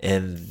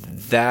 and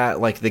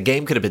that, like, the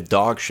game could have been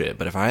dog shit,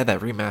 but if I had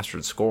that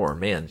remastered score,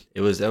 man,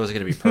 that was going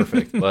to be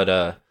perfect. But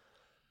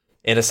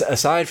and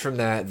aside from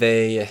that,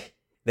 they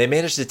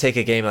managed to take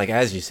a game, like,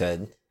 as you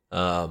said,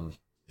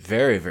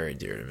 very, very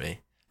dear to me.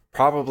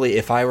 Probably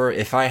if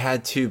I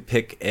had to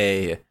pick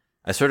I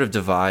sort of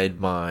divide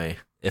my,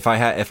 if I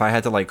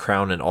had to like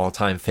crown an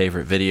all-time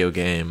favorite video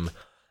game,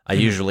 I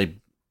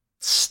usually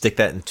stick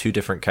that in 2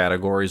 different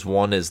categories.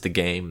 One is the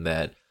game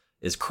that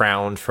is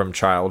crowned from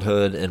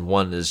childhood, and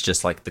one is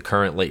just like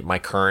my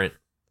current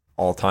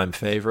all-time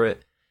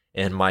favorite.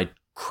 And my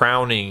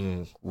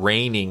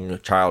reigning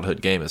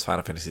childhood game is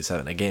Final Fantasy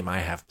VII, a game I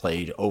have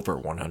played over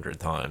 100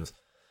 times.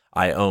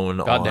 I own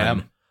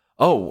Goddamn.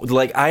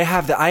 like I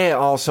have I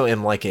also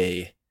am like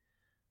a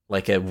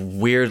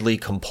weirdly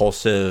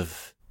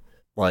compulsive,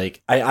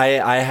 like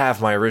I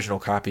have my original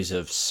copies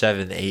of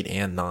 7, 8,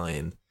 and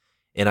 9,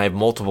 and I have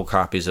multiple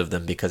copies of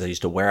them because I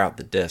used to wear out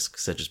the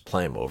discs and just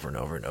play them over and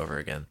over and over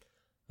again.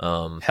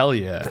 Hell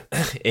yeah.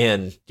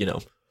 And, you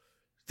know,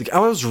 I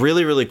was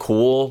really, really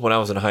cool when I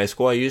was in high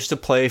school. I used to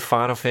play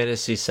Final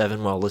Fantasy VII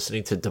while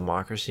listening to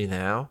Democracy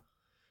Now!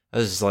 That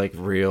was like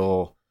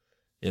real,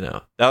 you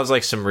know, that was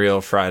like some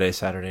real Friday,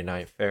 Saturday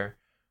night fare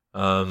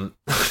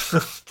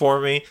for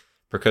me.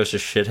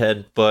 Precocious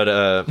shithead.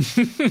 But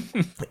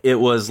it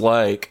was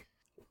like,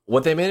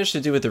 what they managed to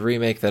do with the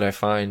remake that I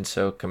find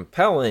so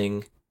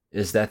compelling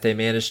is that they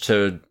managed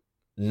to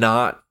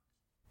not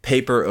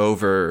paper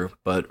over,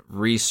 but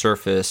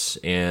resurface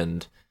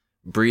and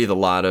breathe a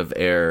lot of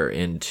air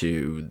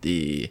into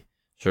the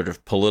sort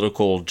of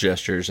political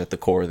gestures at the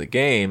core of the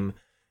game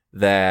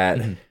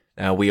that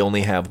now we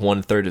only have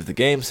 1/3 of the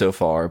game so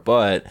far,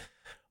 but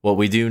what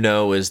we do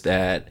know is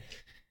that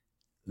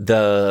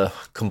the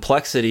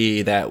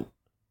complexity that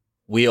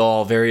we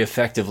all very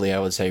effectively, I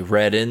would say,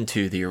 read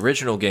into the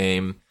original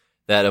game,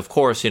 that of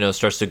course, you know,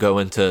 starts to go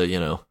into, you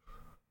know,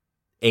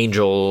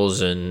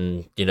 angels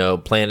and, you know,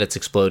 planets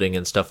exploding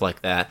and stuff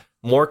like that.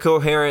 More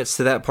coherence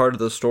to that part of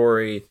the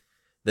story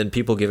than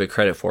people give it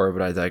credit for,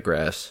 but I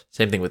digress.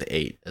 Same thing with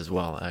 8 as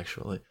well,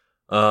 actually.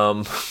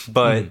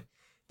 But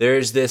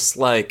there's this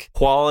like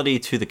quality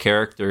to the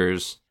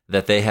characters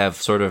that they have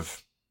sort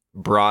of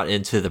brought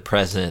into the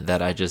present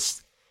that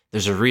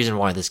there's a reason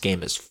why this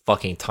game is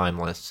fucking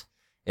timeless.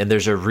 And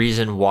there's a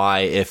reason why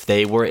if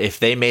they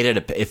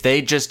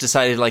just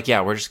decided like,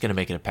 yeah, we're just going to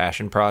make it a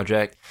passion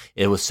project.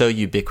 It was so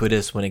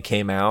ubiquitous when it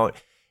came out.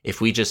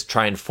 If we just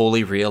try and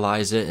fully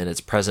realize it in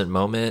its present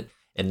moment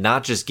and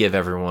not just give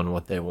everyone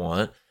what they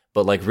want,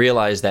 but like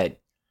realize that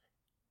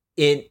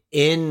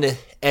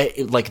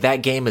like that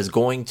game is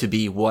going to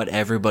be what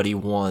everybody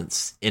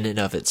wants in and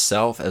of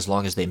itself, as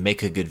long as they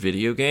make a good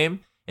video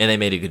game. And they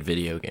made a good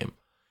video game.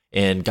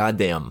 And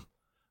goddamn,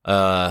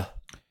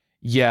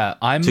 yeah,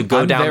 I'm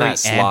down very that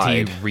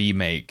slide.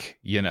 anti-remake,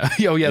 you know.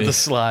 Oh yeah, the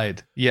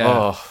slide.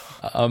 Yeah.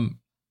 Oh.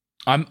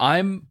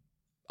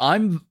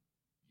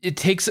 It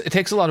takes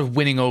a lot of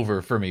winning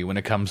over for me when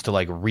it comes to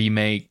like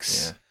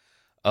remakes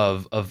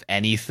of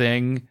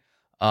anything.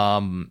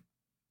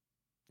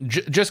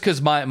 Just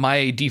because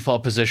my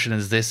default position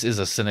is this is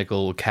a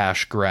cynical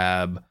cash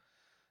grab.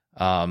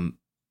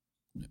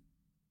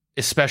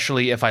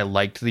 Especially if I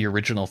liked the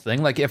original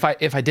thing. Like if I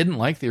didn't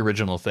like the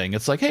original thing,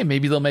 it's like, hey,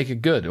 maybe they'll make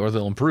it good or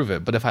they'll improve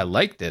it. But if I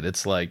liked it,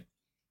 it's like,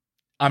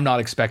 I'm not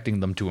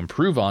expecting them to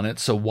improve on it.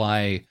 So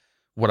why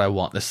would I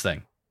want this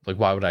thing? Like,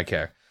 why would I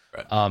care?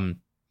 Right.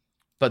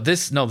 But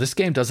this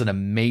game does an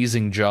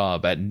amazing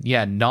job at,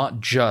 not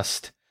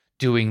just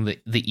doing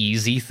the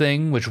easy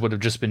thing, which would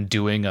have just been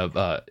doing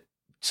a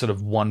sort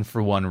of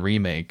 1-for-1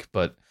 remake,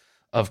 but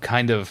of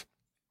kind of,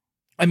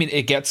 I mean,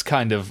 it gets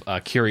kind of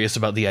curious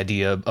about the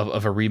idea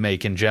of a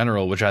remake in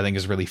general, which I think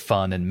is really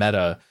fun and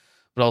meta.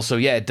 But also,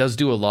 it does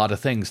do a lot of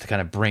things to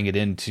kind of bring it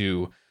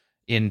into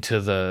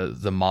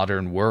the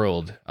modern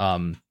world.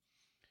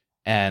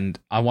 And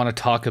I want to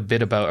talk a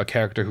bit about a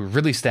character who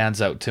really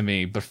stands out to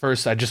me. But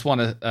first, I just want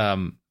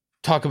to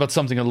talk about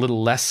something a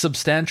little less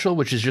substantial,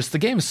 which is just the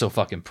game is so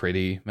fucking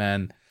pretty,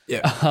 man.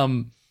 Yeah.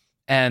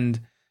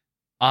 And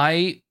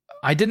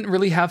I didn't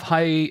really have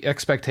high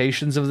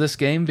expectations of this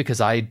game because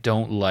I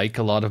don't like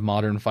a lot of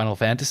modern Final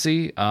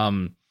Fantasy.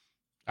 I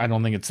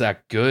don't think it's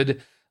that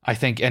good. I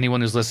think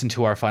anyone who's listened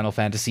to our Final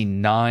Fantasy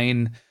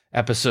 9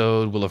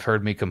 episode will have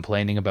heard me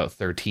complaining about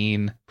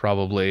 13,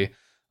 probably.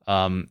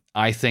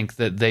 I think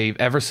that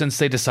ever since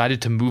they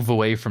decided to move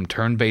away from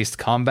turn-based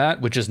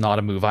combat, which is not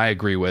a move I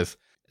agree with,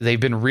 they've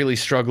been really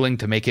struggling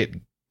to make it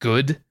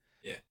good.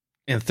 Yeah.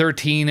 In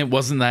 13, it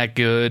wasn't that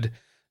good.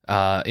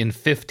 In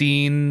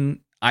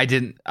 15... I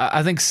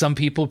think some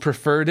people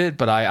preferred it,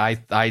 but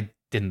I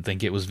didn't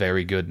think it was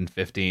very good in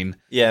 15.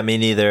 Yeah, me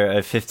neither.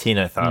 At 15,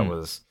 I thought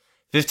was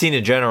 15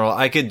 in general.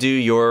 I could do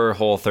your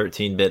whole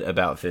 13 bit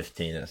about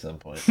 15 at some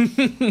point.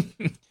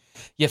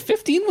 Yeah,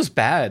 15 was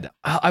bad.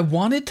 I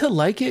wanted to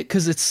like it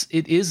because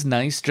it is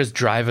nice just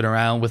driving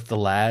around with the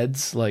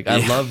lads. Like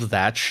I love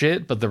that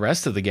shit, but the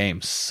rest of the game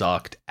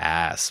sucked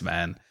ass,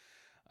 man.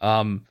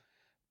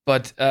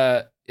 But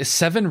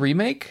 7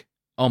 remake,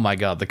 oh my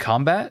god, the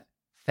combat.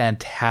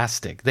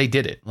 Fantastic. They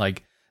did it.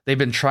 Like they've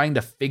been trying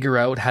to figure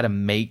out how to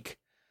make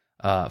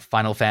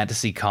Final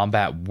Fantasy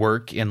combat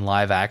work in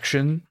live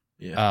action.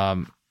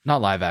 Yeah.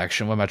 Not live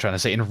action. What am I trying to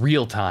say? In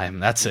real time.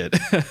 That's it.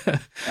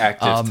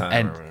 Active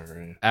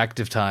time.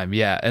 Active time.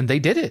 Yeah. And they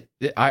did it.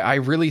 I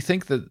really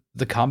think that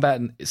the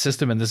combat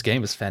system in this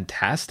game is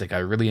fantastic. I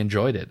really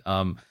enjoyed it.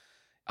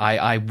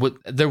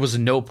 There was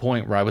no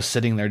point where I was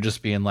sitting there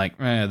just being like,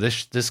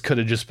 this could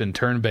have just been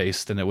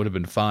turn-based and it would have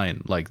been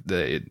fine. Like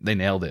they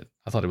nailed it.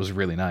 I thought it was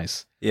really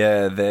nice.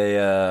 Yeah,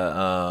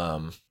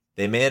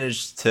 they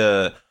managed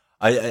to.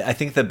 I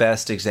think the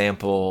best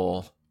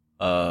example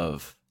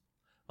of,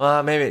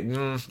 probably.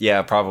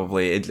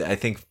 I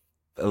think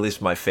at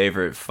least my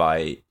favorite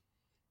fight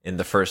in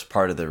the first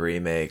part of the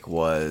remake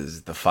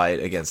was the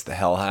fight against the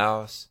Hell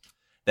House.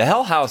 The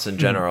Hell House in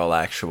general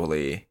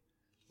actually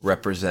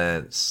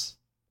represents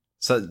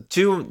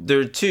there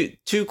are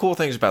two cool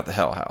things about the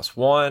Hell House.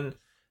 One,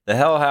 the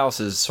Hell House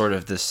is sort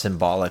of this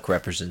symbolic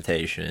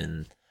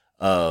representation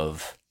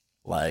of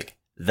like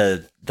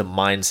the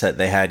mindset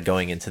they had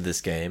going into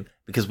this game,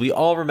 because we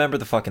all remember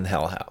the fucking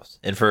Hell House.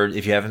 And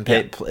if you haven't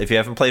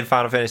played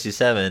Final Fantasy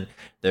VII,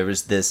 there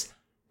was this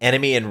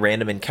enemy and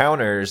random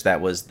encounters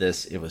it was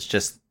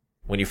just,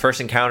 when you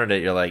first encountered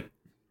it, you're like,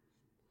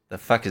 the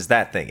fuck is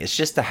that thing? It's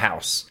just a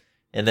house.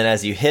 And then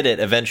as you hit it,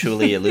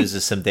 eventually it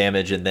loses some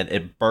damage, and then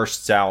it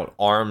bursts out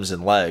arms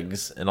and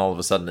legs, and all of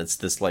a sudden it's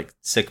this like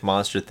sick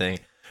monster thing.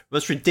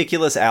 Most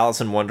ridiculous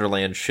Alice in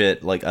Wonderland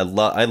shit. Like I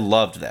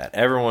loved that.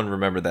 Everyone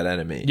remembered that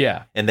enemy.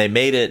 Yeah. And they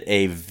made it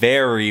a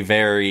very,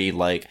 very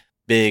like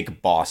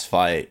big boss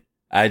fight.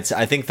 I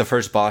think the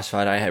first boss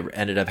fight I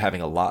ended up having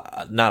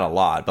not a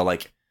lot, but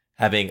like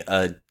having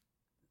a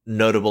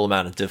notable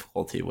amount of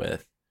difficulty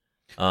with.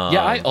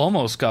 I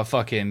almost got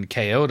fucking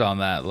KO'd on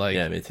that. Like,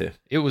 yeah, me too.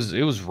 It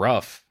was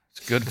rough.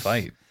 It's a good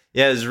fight.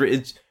 Yeah,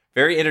 it's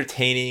very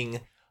entertaining.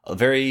 A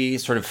very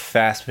sort of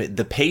fast.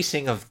 The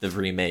pacing of the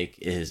remake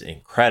is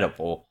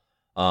incredible,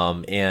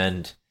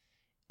 and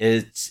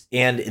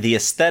the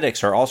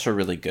aesthetics are also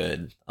really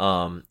good.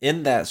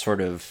 In that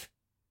sort of,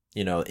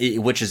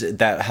 which is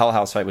that Hell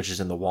House fight, which is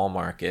in the Wall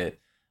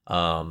Market.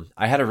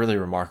 I had a really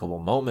remarkable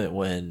moment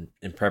when,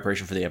 in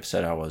preparation for the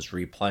episode, I was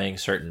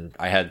replaying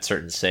I had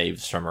certain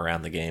saves from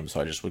around the game,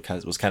 so I just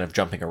was kind of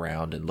jumping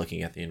around and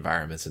looking at the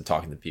environments and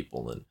talking to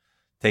people and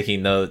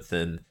taking notes.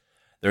 And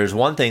there's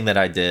one thing that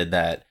I did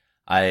that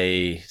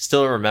I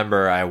still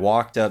remember. I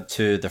walked up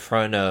to the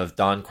front of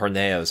Don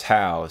Corneo's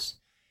house,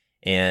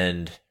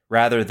 and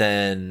rather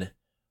than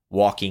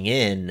walking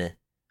in,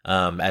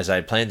 as I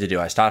had planned to do,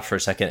 I stopped for a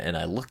second and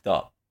I looked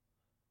up.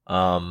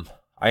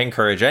 I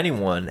encourage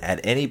anyone at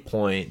any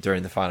point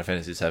during the Final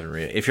Fantasy VII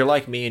remake, if you're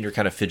like me and you're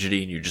kind of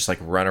fidgety and you just like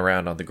run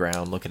around on the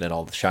ground looking at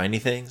all the shiny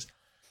things,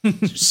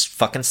 just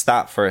fucking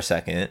stop for a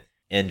second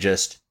and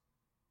just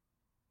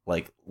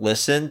like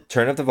listen,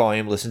 turn up the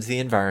volume, listen to the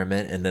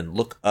environment, and then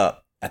look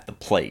up at the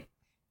plate.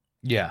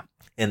 Yeah.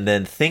 And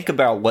then think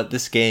about what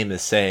this game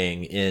is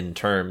saying in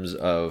terms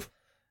of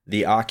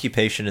the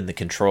occupation and the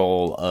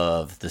control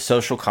of the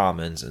social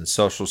commons and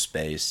social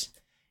space,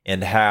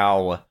 and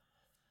how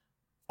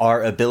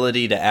our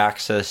ability to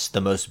access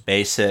the most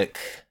basic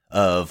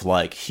of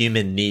like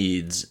human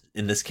needs,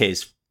 in this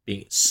case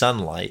being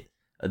sunlight,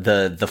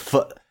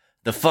 the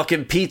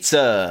fucking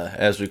pizza,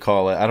 as we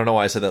call it. I don't know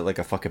why I said that like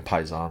a fucking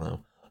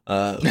paisano.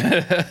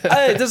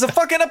 Hey, there's a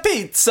fucking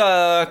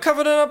pizza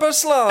covered in a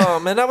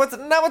slum, and now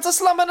it's a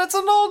slum and it's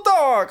an old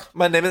dog.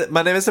 My name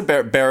is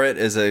Barrett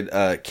is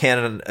a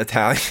canon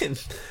Italian.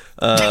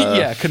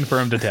 Yeah,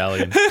 confirmed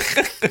Italian.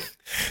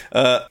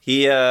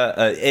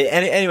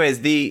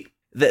 Anyways,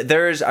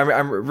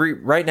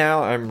 right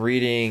now I'm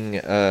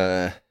reading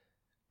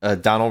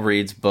Donald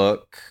Reed's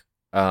book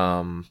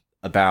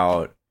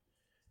about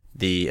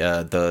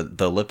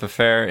the Lip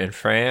affair in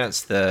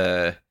France.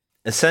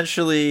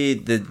 Essentially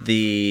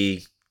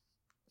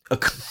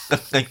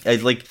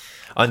like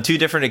on two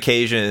different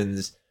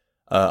occasions,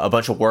 a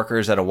bunch of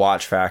workers at a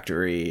watch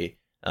factory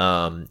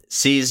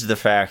seized the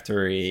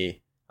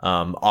factory,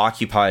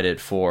 occupied it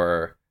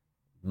for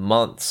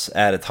months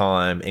at a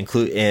time, and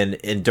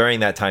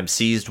during that time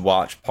seized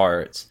watch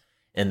parts,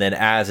 and then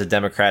as a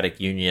democratic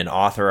union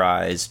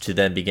authorized to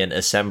then begin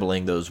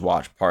assembling those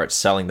watch parts,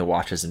 selling the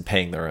watches, and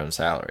paying their own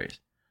salaries.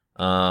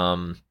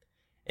 And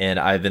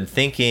I've been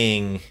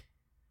thinking,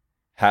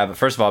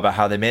 first of all, about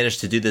how they managed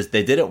to do this.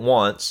 They did it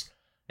once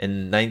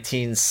in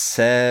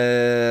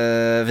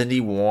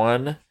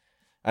 1971,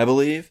 I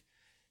believe,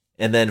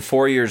 and then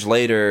 4 years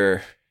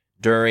later,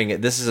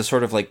 this is a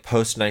sort of like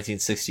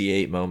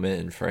post-1968 moment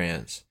in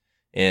France,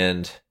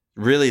 and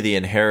really the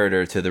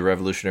inheritor to the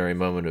revolutionary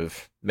moment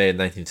of May of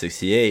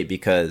 1968,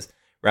 because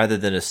rather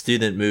than a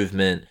student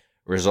movement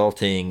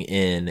resulting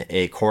in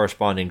a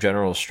corresponding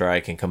general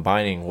strike and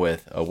combining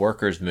with a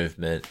workers'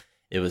 movement,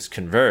 it was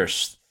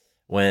conversed.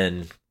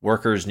 When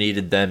workers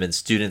needed them and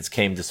students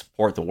came to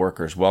support the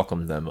workers,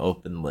 welcomed them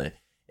openly,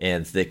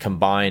 and they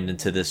combined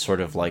into this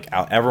sort of like,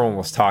 everyone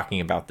was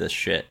talking about this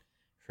shit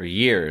for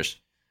years.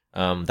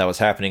 That was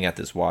happening at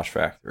this watch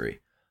factory.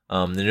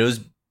 And it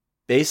was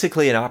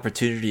basically an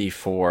opportunity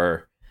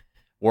for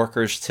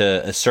workers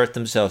to assert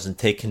themselves and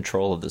take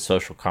control of the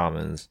social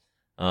commons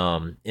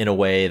in a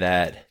way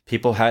that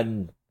people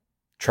hadn't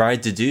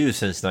tried to do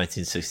since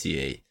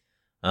 1968.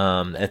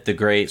 At the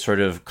great sort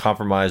of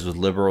compromise with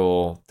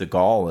liberal de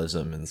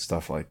Gaulleism and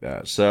stuff like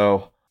that.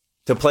 So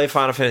to play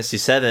Final Fantasy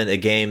VII, a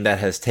game that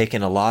has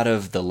taken a lot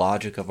of the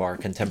logic of our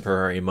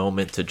contemporary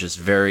moment to just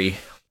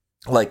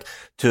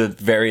to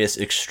various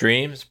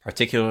extremes,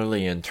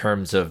 particularly in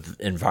terms of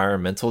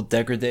environmental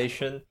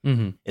degradation,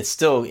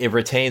 it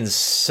retains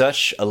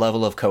such a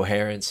level of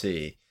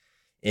coherency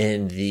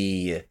in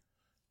the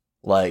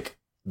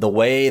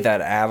way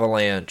that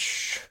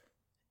Avalanche,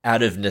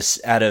 out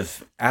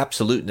of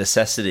absolute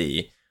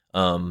necessity,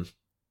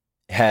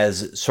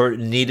 has sort of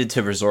needed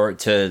to resort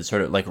to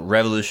sort of like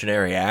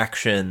revolutionary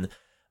action,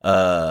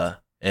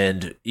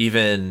 and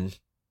even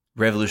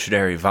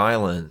revolutionary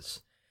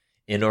violence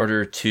in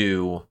order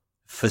to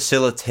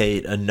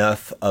facilitate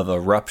enough of a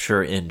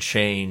rupture in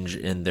change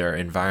in their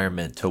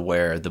environment to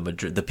where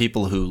the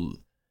people who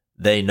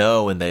they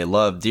know and they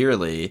love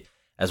dearly,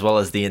 as well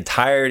as the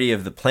entirety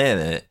of the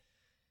planet,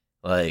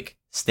 like,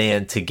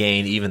 stand to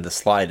gain even the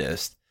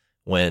slightest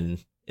when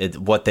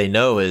what they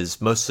know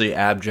is mostly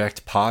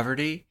abject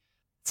poverty.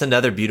 It's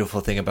another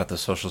beautiful thing about the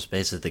social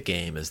space of the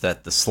game, is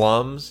that the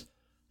slums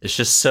is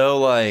just so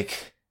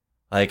like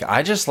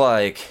I just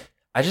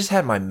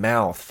had my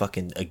mouth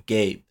fucking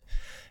agape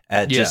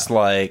at just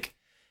like,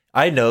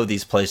 I know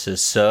these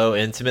places so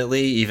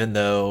intimately, even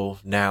though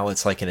now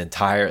it's like an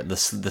entire the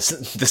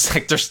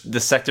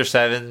sector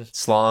 7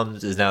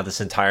 slums is now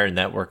this entire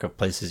network of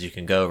places you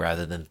can go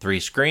rather than 3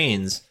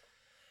 screens.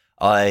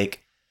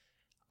 Like,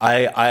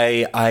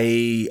 I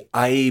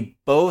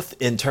both,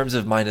 in terms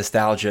of my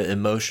nostalgia,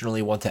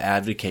 emotionally want to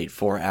advocate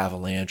for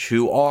Avalanche,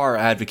 who are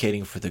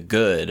advocating for the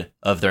good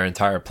of their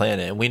entire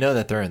planet, and we know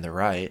that they're in the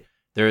right.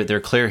 They're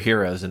clear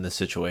heroes in this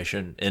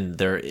situation, and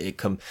their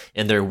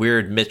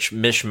weird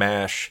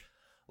mishmash.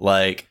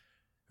 Like,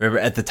 remember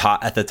at the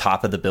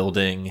top of the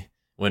building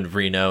when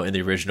Reno in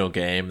the original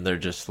game, they're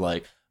just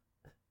like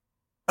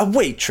a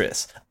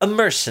waitress, a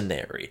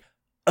mercenary,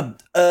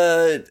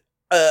 a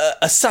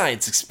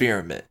science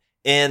experiment,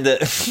 and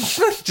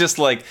just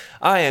like,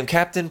 I am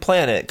Captain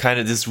Planet,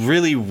 kind of this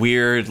really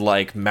weird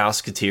like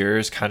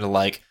Mouseketeers kind of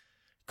like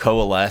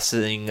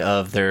coalescing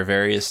of their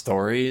various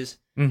stories.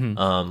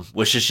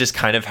 Which is just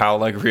kind of how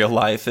like real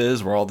life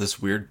is. We're all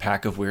this weird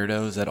pack of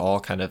weirdos that all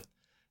kind of,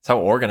 it's how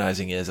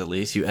organizing is. At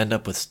least you end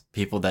up with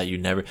people that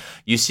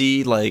you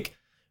see like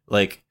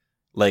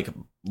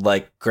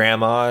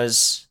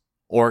grandmas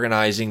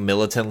organizing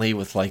militantly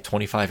with like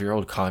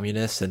 25-year-old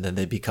communists, and then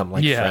they become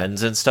like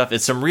friends and stuff.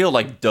 It's some real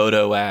like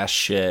dodo ass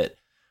shit,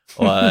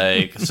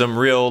 like some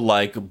real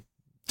like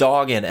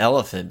dog and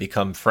elephant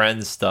become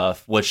friends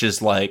stuff, which is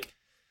like,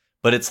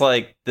 but it's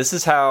like, this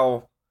is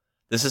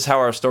how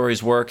our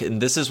stories work, and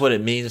this is what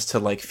it means to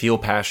like feel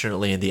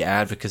passionately in the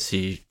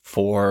advocacy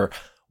for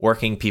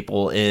working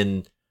people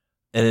in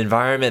an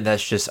environment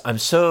that's just,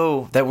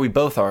 that we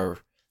both are,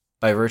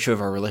 by virtue of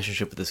our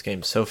relationship with this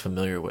game, so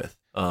familiar with.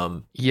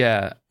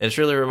 It's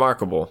really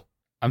remarkable.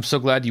 I'm so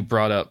glad you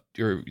brought up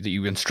that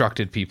you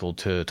instructed people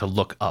to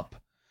look up,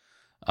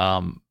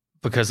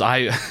 because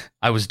I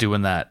was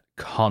doing that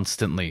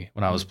constantly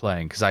when I was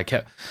playing, because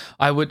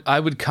I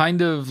would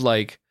kind of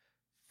like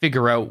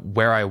figure out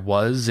where I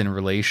was in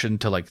relation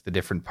to like the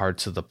different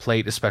parts of the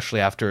plate, especially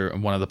after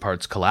one of the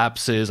parts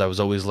collapses. I was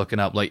always looking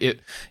up, like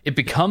it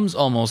becomes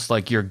almost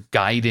like you're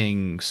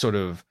guiding sort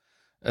of,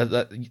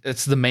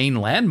 it's the main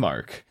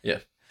landmark. Yeah.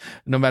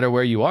 No matter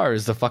where you are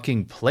is the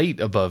fucking plate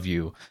above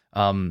you.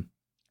 And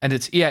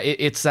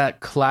it's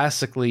that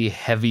classically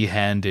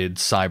heavy-handed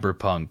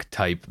cyberpunk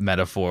type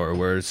metaphor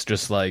where it's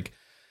just like,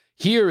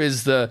 here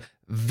is the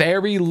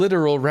very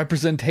literal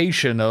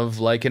representation of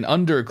like an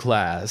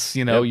underclass,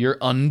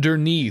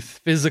 you're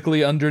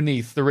physically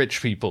underneath the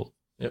rich people.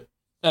 Yep.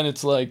 And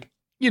it's like,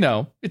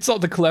 it's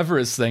not the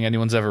cleverest thing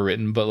anyone's ever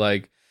written, but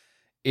like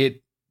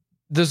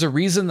there's a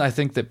reason I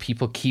think that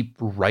people keep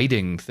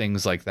writing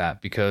things like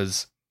that,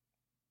 because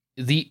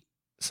the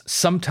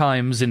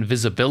sometimes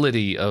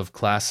invisibility of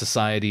class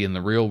society in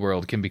the real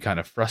world can be kind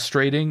of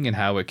frustrating in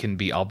how it can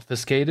be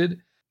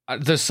obfuscated.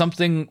 There's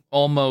something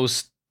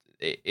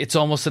it's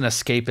almost an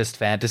escapist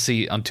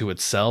fantasy unto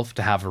itself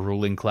to have a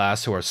ruling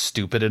class who are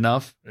stupid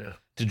enough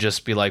to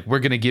just be like, we're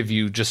going to give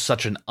you just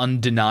such an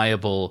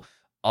undeniable,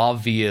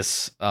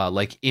 obvious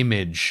like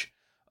image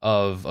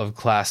of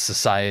class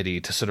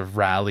society to sort of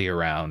rally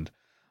around.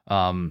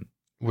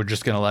 We're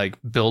just going to like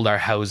build our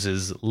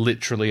houses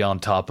literally on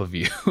top of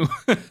you.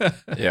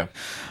 Yeah.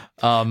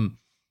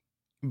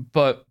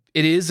 But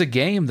it is a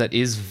game that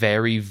is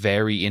very,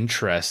 very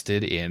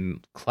interested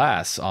in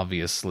class,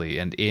 obviously,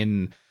 and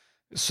in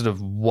sort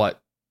of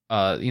what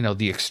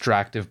the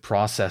extractive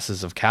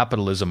processes of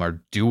capitalism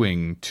are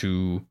doing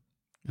to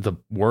the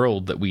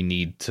world that we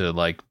need to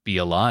like be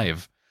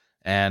alive.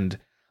 And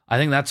I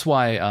think that's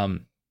why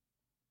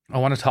I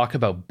want to talk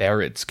about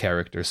Barrett's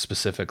character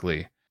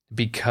specifically,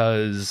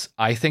 because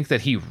I think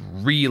that he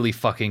really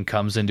fucking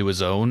comes into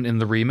his own in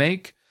the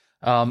remake.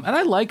 And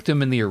I liked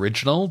him in the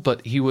original,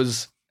 but he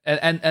was,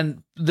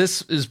 and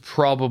this is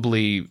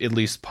probably at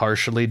least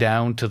partially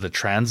down to the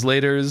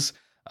translators.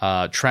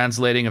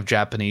 Translating of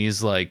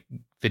Japanese like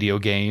video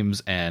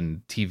games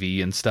and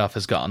TV and stuff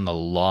has gotten a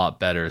lot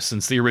better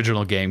since the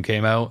original game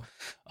came out.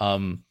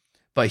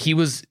 But he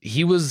was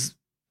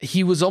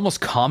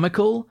almost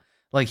comical,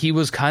 like he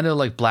was kind of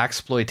like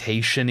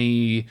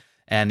blaxploitation-y,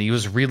 and he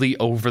was really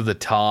over the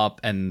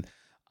top, and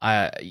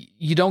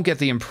you don't get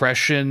the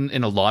impression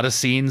in a lot of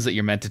scenes that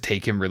you're meant to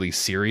take him really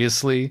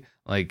seriously.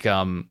 Like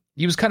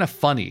he was kind of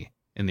funny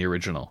in the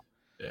original.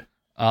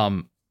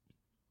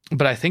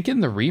 But I think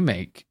in the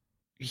remake,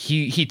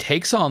 he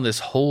takes on this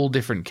whole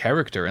different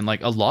character, and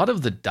like a lot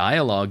of the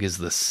dialogue is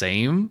the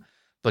same,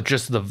 but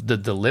just the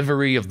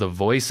delivery of the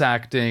voice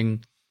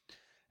acting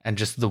and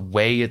just the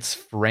way it's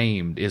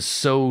framed is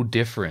so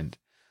different.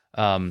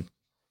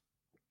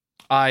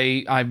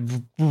 I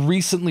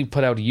recently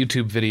put out a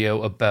YouTube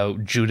video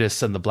about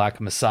Judas and the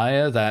Black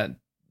Messiah that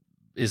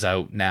is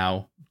out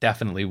now.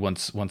 Definitely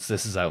once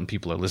this is out and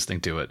people are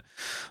listening to it.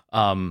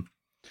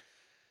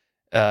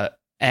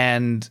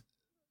 And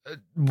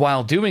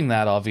while doing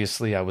that,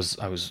 obviously, I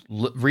was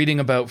reading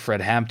about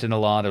Fred Hampton a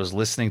lot. I was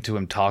listening to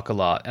him talk a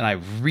lot, and I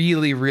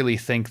really, really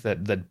think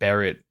that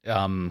Barrett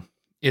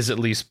is at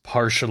least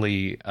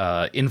partially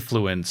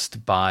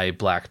influenced by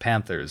Black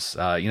Panthers.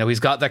 He's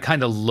got that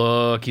kind of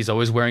look. He's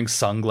always wearing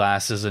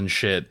sunglasses and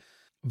shit.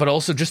 But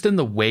also just in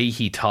the way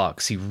he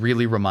talks, he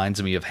really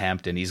reminds me of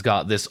Hampton. He's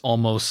got this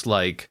almost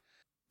like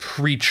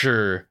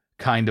preacher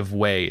kind of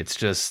way. It's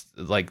just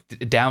like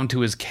down to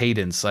his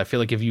cadence. I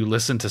feel like if you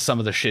listen to some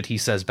of the shit he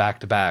says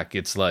back to back,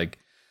 it's like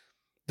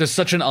there's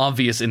such an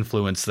obvious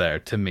influence there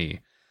to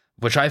me,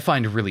 which I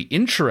find really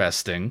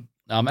interesting.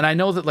 And I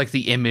know that like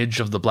the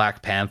image of the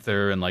Black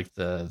Panther and like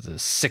the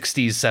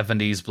 60s,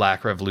 70s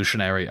Black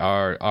Revolutionary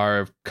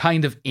are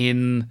kind of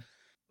in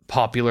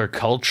popular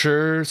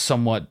culture,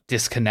 somewhat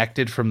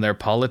disconnected from their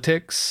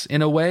politics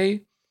in a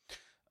way.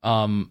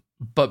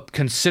 But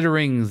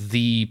considering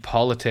the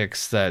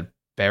politics that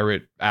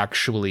Barrett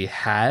actually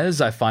has,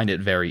 I find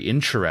it very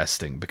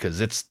interesting because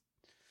it's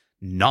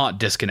not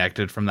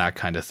disconnected from that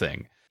kind of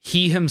thing.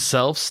 He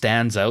himself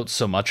stands out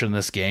so much in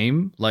this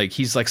game. Like,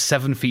 he's like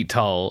 7 feet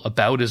tall,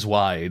 about as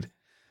wide.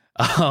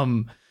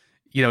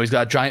 He's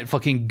got a giant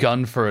fucking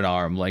gun for an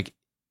arm. Like,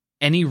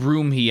 any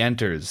room he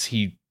enters,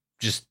 he's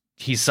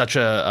such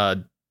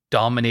a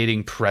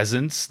dominating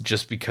presence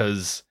just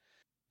because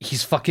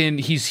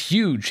he's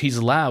huge, he's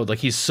loud, like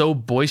he's so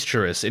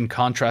boisterous in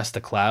contrast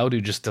to Cloud, who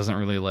just doesn't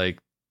really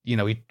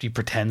he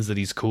pretends that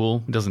he's cool,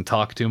 doesn't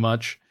talk too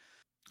much.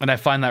 And I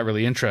find that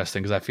really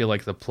interesting because I feel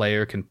like the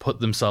player can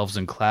put themselves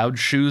in Cloud's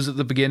shoes at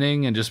the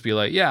beginning and just be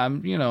like, yeah,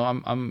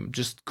 I'm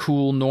just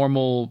cool,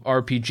 normal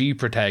RPG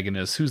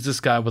protagonist. Who's this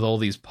guy with all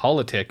these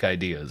politic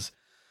ideas?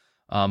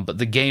 But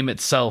the game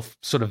itself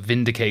sort of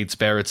vindicates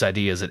Barrett's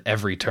ideas at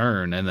every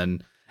turn. And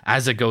then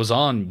as it goes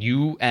on,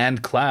 you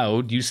and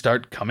Cloud, you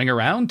start coming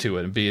around to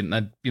it and being,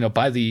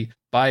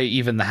 by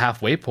even the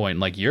halfway point,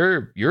 like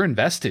you're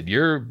invested,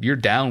 you're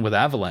down with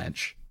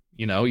Avalanche,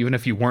 even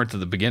if you weren't at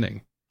the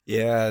beginning.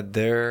 Yeah,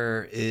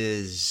 there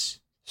is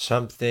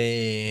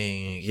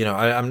something,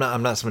 I'm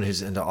not someone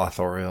who's into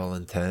authorial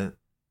intent,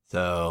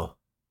 so,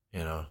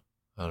 I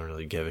don't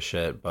really give a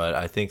shit, but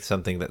I think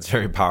something that's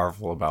very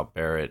powerful about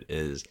Barrett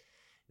is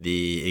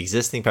the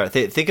existing power.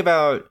 Think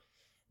about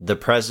the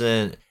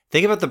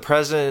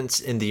presence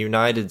in the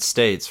United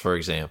States, for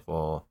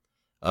example,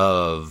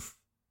 of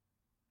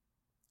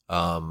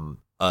an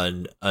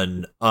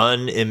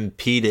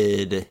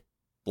unimpeded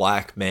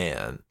black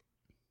man.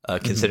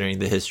 Considering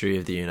the history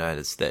of the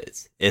United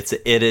States,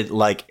 it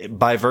like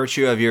by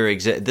virtue of your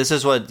this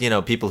is what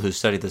people who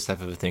study this type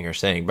of a thing are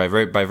saying. By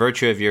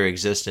virtue of your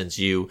existence,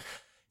 you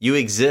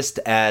exist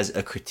as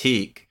a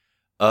critique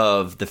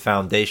of the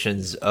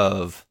foundations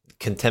of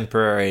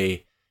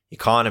contemporary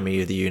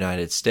economy of the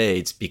United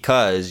States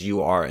because you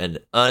are an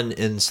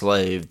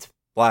unenslaved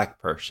black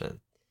person.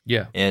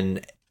 Yeah,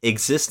 and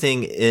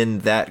existing in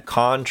that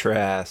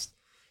contrast.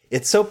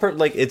 It's so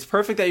it's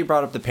perfect that you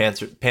brought up the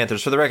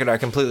Panthers. For the record, I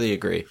completely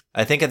agree.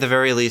 I think at the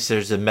very least,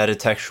 there's a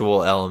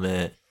metatextual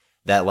element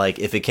that, like,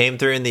 if it came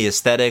through in the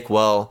aesthetic,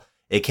 well,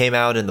 it came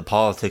out in the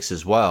politics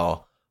as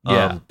well.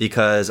 Yeah.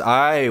 Because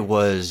I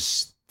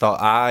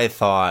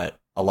thought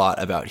a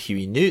lot about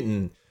Huey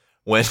Newton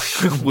when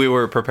we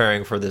were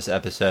preparing for this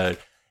episode,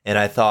 and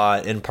I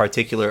thought in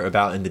particular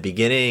about in the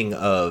beginning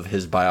of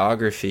his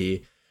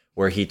biography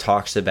where he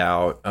talks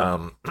about.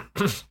 I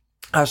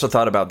also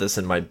thought about this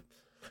in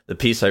the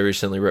piece I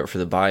recently wrote for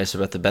The Bias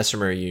about the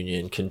Bessemer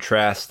Union,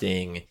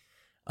 contrasting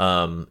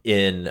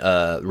in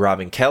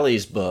Robin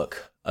Kelly's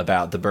book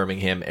about the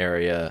Birmingham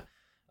area.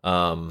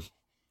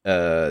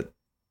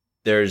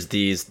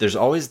 There's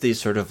always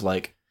these sort of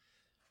like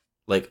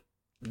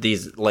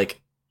these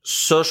like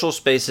social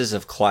spaces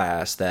of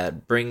class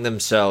that bring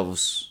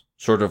themselves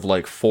sort of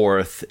like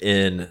forth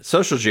in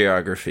social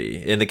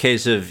geography. In the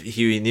case of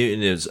Huey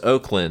Newton, it was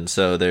Oakland.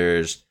 So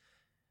there's,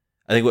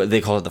 I think what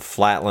they call it, the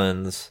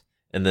Flatlands.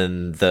 And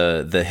then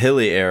the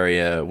hilly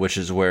area, which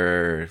is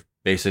where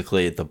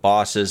basically the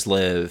bosses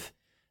live.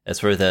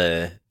 That's where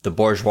the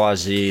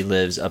bourgeoisie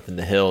lives up in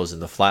the hills,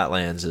 and the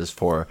flatlands is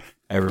for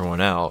everyone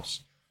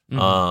else.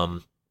 Mm-hmm.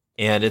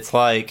 And it's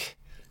like,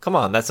 come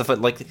on, that's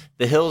like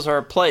the hills are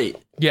a plate.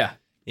 Yeah.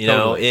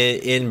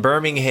 In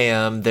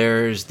Birmingham,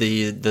 there's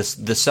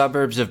the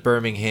suburbs of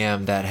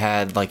Birmingham that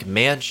had like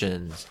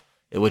mansions,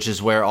 which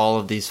is where all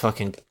of these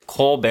fucking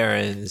coal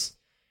barons,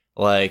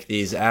 like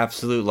these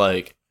absolute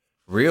like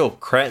real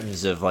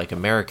cretins of like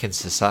American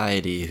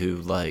society who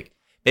like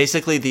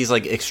basically these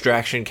like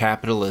extraction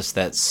capitalists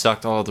that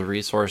sucked all the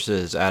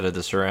resources out of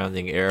the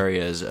surrounding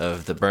areas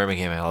of the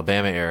Birmingham,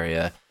 Alabama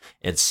area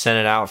and sent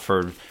it out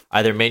for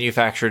either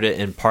manufactured it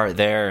in part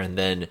there and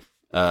then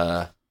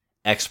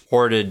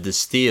exported the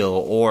steel,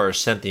 or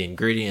sent the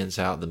ingredients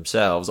out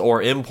themselves,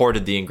 or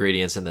imported the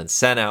ingredients and then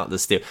sent out the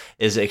steel,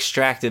 is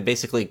extracted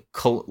basically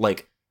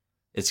like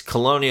it's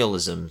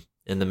colonialism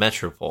in the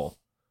metropole.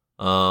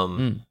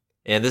 And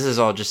this is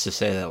all just to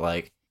say that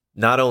like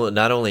not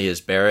only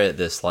is Barrett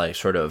this like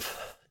sort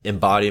of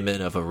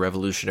embodiment of a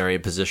revolutionary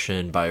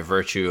position by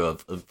virtue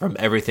of from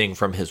everything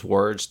from his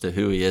words to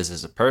who he is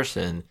as a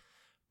person,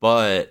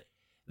 but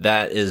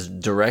that is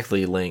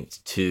directly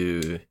linked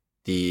to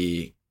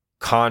the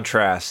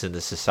contrast in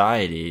the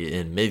society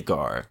in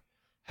Midgar,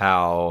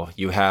 how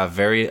you have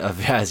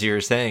as you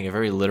were saying, a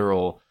very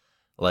literal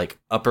like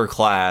upper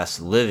class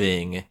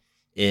living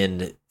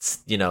in,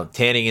 you know,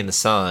 tanning in the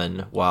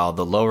sun, while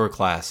the lower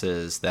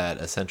classes that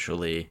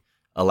essentially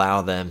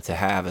allow them to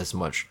have as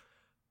much,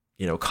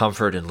 you know,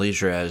 comfort and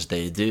leisure as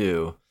they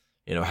do,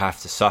 you know, have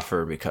to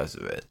suffer because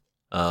of it.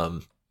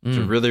 It's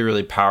a really,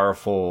 really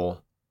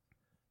powerful.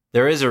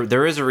 There is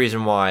a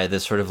reason why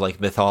this sort of like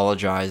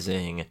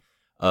mythologizing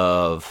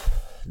of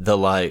the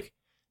like,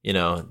 you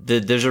know,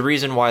 there's a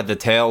reason why the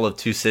Tale of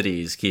Two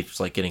Cities keeps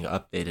like getting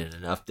updated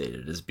and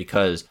updated, is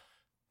because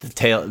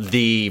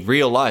the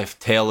real life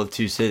Tale of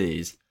Two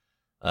Cities,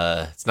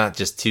 it's not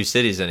just two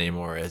cities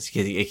anymore. It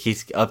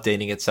keeps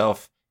updating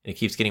itself and it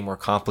keeps getting more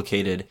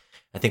complicated.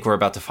 I think we're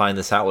about to find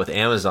this out with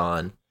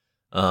Amazon,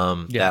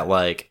 that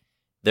like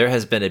there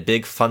has been a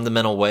big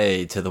fundamental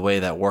way to the way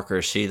that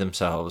workers see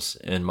themselves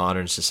in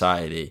modern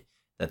society,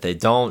 that they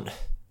don't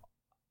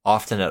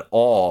often at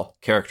all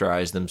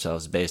characterize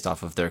themselves based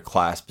off of their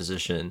class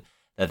position,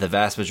 that the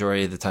vast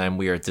majority of the time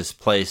we are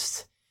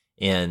displaced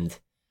and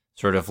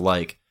sort of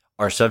like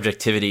our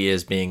subjectivity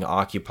is being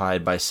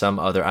occupied by some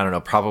other, I don't know,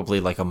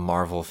 probably like a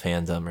Marvel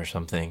fandom or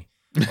something.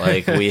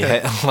 Like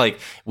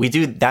we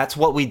do, that's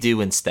what we do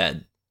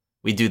instead.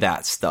 We do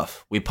that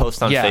stuff. We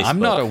post on Facebook. Yeah, I'm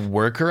not a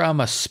worker. I'm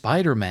a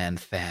Spider-Man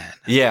fan.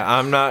 Yeah,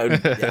 I'm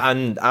not.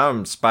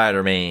 I'm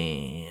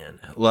Spider-Man.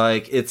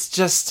 Like, it's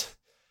just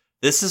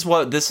this is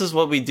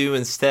what we do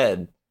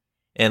instead,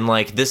 and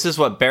like this is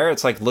what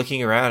Barrett's like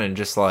looking around and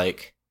just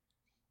like,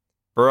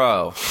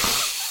 bro,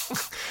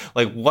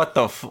 like what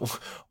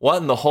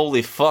in the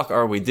holy fuck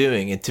are we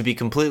doing? And to be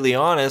completely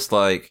honest,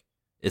 like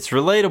it's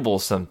relatable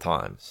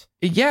sometimes.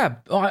 Yeah,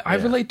 I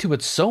relate to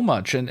it so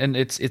much, and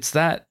it's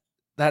that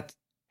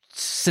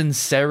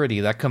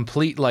sincerity, that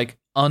complete like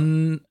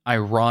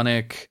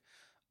unironic,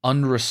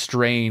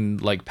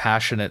 unrestrained, like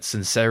passionate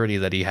sincerity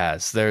that he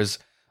has. There's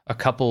a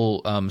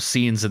couple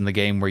scenes in the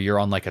game where you're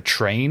on like a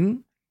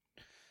train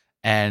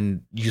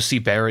and you see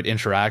Barrett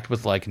interact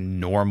with like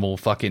normal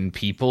fucking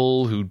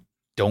people who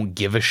don't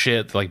give a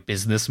shit, like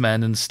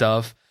businessmen and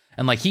stuff,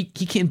 and like he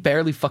can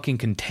barely fucking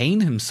contain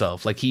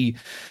himself. Like he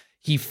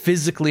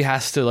physically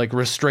has to like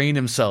restrain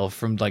himself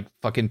from like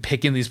fucking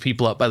picking these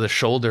people up by the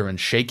shoulder and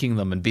shaking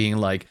them and being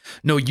like,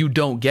 no, you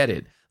don't get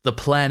it. The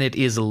planet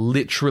is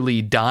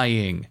literally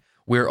dying.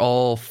 We're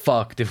all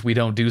fucked if we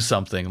don't do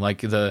something.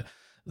 Like the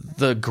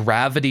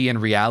gravity and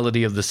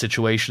reality of the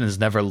situation is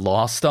never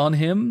lost on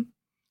him.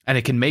 And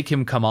it can make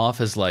him come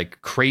off as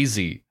like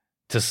crazy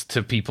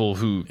to people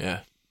who,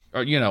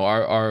 are, you know,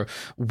 are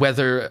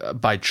whether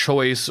by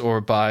choice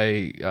or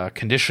by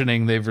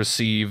conditioning they've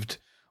received,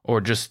 or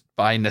just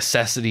by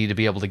necessity to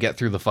be able to get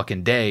through the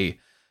fucking day,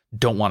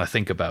 don't want to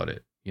think about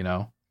it, you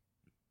know?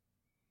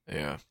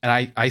 Yeah.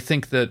 And I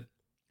think that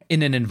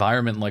in an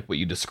environment like what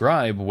you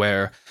describe,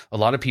 where a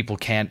lot of people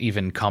can't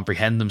even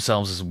comprehend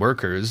themselves as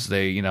workers,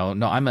 they, you know,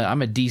 no, I'm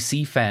a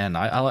DC fan.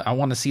 I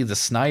want to see the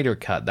Snyder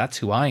cut. That's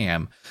who I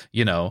am,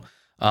 you know?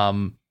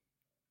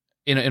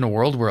 In a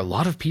world where a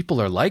lot of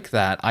people are like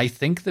that, I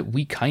think that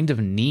we kind of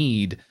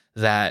need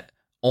that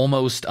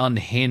almost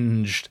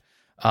unhinged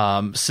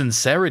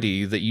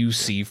sincerity that you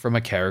see from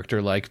a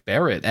character like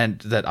Barrett, and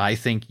that I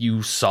think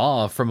you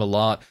saw from a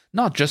lot,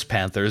 not just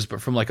Panthers,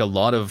 but from like a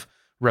lot of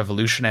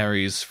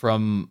revolutionaries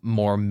from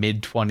more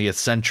mid 20th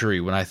century,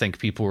 when I think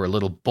people were a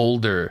little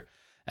bolder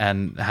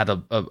and had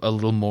a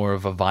little more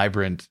of a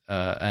vibrant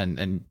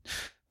and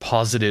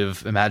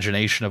positive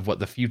imagination of what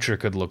the future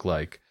could look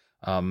like.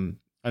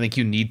 I think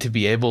you need to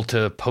be able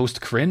to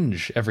post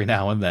cringe every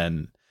now and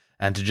then,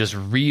 and to just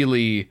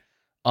really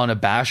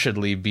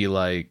unabashedly be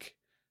like,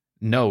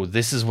 no,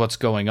 this is what's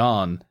going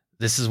on.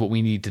 This is what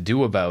we need to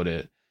do about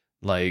it.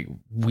 Like,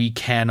 we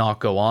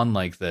cannot go on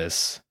like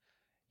this.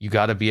 You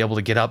got to be able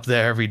to get up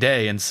there every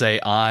day and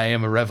say, I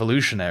am a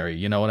revolutionary.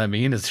 You know what I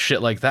mean? It's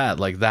shit like that.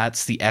 Like,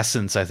 that's the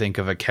essence, I think,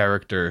 of a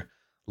character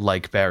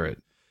like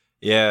Barrett.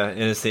 Yeah,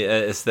 and it's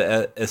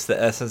the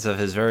essence of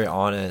his very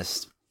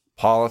honest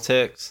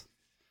politics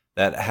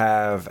that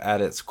have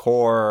at its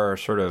core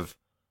sort of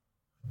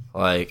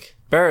like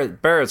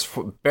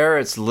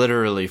Barrett's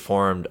literally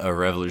formed a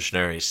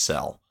revolutionary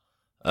cell.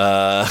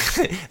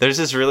 there's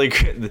this really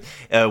good,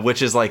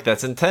 which is like,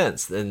 that's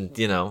intense. And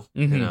you know,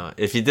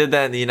 if you did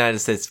that in the United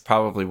States, it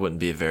probably wouldn't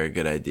be a very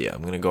good idea.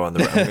 I'm gonna go on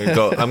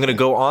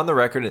the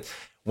record.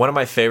 One of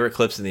my favorite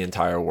clips in the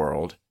entire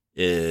world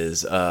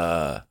is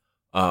my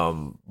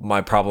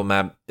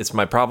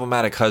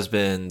problematic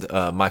husband,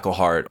 Michael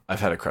Hart. I've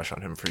had a crush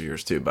on him for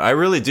years too, but I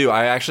really do.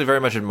 I actually very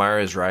much admire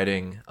his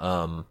writing.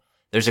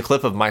 There's a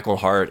clip of Michael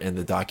Hart in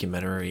the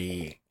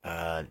documentary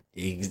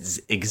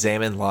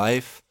Examine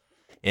Life,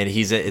 and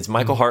it's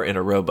Michael Hart in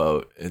a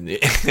rowboat in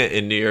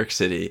New York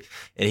City,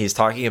 and he's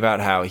talking about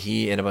how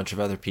he and a bunch of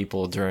other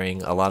people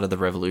during a lot of the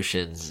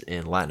revolutions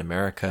in Latin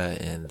America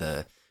in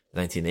the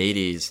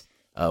 1980s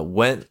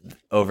went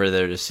over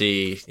there to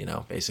see,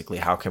 basically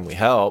how can we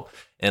help.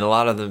 And a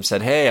lot of them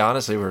said, hey,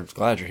 honestly, we're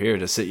glad you're here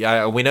to see.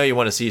 Yeah, we know you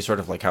want to see sort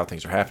of like how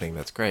things are happening.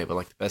 That's great. But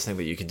like the best thing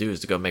that you can do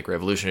is to go make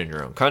revolution in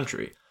your own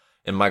country.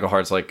 And Michael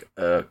Hart's like,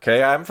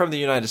 okay, I'm from the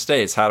United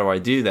States. How do I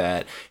do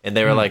that? And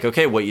they were like,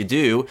 okay, what you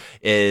do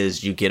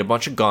is you get a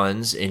bunch of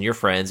guns and your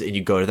friends and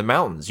you go to the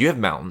mountains. You have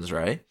mountains,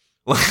 right?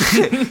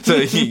 So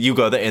you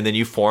go there and then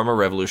you form a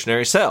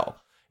revolutionary cell.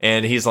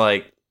 And he's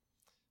like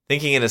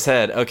thinking in his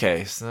head,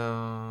 okay,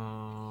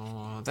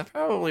 so that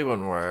probably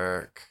wouldn't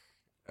work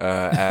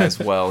as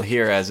well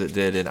here as it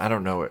did. And I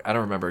don't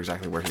remember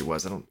exactly where he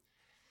was. It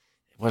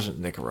wasn't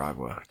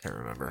Nicaragua. I can't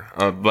remember.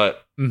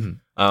 But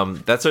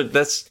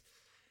that's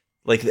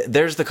like,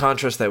 there's the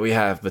contrast that we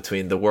have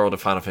between the world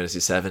of Final Fantasy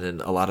VII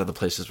and a lot of the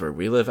places where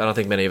we live. I don't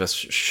think many of us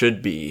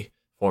should be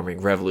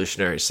forming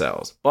revolutionary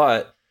cells,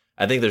 but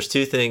I think there's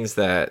two things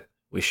that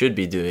we should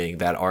be doing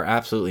that are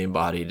absolutely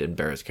embodied in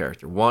Barrett's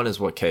character. One is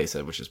what Kay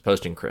said, which is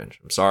posting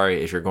cringe. I'm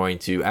sorry, if you're going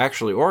to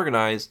actually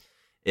organize,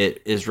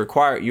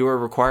 you are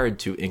required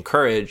to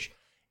encourage,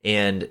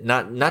 and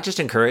not just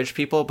encourage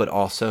people, but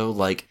also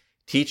like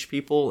teach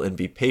people and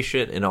be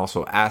patient, and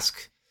also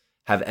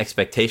have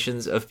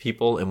expectations of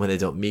people, and when they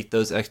don't meet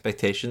those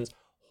expectations,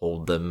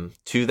 hold them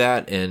to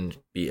that and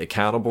be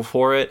accountable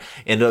for it,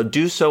 and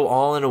do so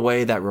all in a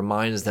way that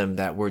reminds them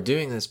that we're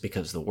doing this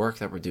because the work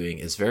that we're doing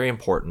is very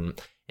important,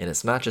 and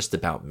it's not just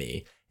about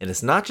me, and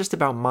it's not just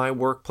about my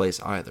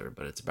workplace either,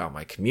 but it's about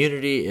my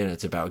community, and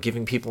it's about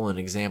giving people an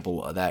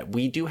example that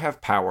we do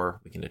have power,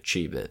 we can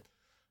achieve it.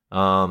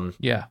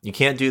 You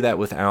can't do that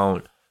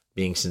without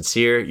being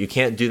sincere. You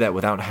can't do that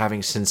without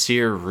having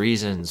sincere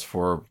reasons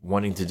for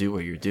wanting to do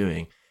what you're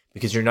doing,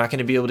 because you're not going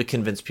to be able to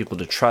convince people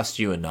to trust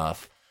you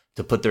enough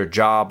to put their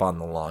job on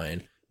the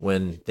line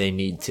when they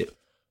need to.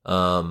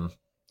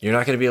 You're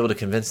not going to be able to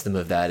convince them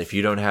of that if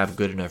you don't have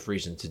good enough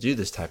reason to do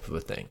this type of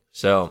a thing.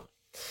 So,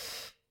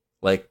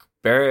 like,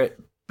 Barrett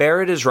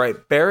is right.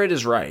 Barrett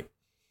is right.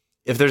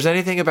 If there's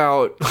anything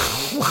about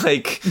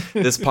like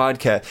this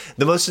podcast,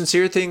 the most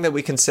sincere thing that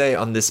we can say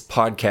on this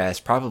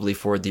podcast, probably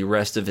for the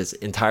rest of its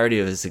entirety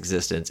of its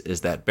existence,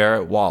 is that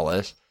Barrett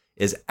Wallace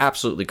is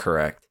absolutely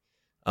correct.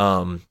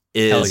 Like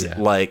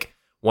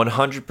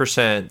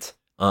 100%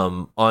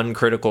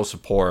 uncritical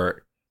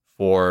support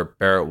for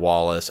Barrett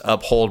Wallace.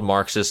 Uphold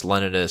Marxist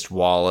Leninist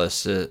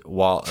Wallace.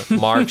 Uphold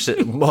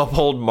Marxism,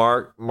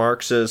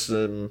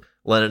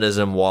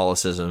 Leninism,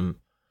 Wallaceism.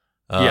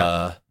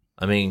 I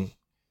mean,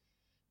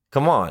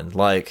 come on,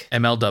 like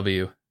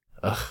MLW.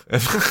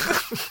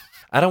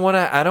 I don't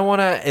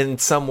want to in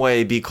some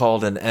way be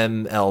called an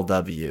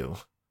MLW,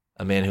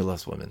 a man who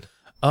loves women.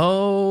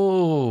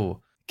 Oh,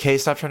 Kay,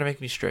 stop trying to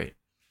make me straight.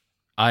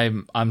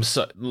 I'm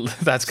so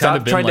that's kind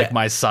of been like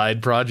my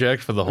side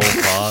project for the whole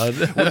pod.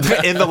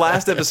 In the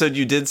last episode,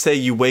 you did say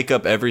you wake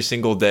up every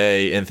single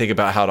day and think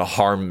about how to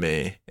harm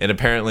me, and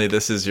apparently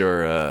this is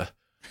your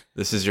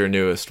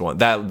newest one.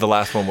 That the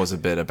last one was a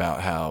bit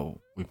about how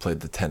we played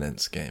the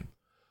Tenants game.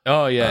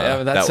 Oh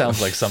yeah, that sounds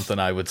like something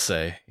I would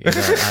say.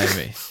 I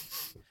mean,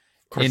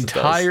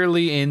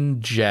 entirely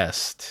in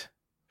jest,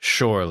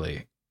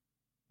 surely.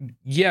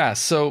 Yeah.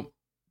 So,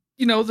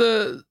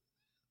 the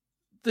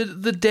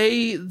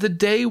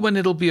day when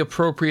it'll be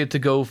appropriate to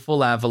go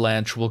full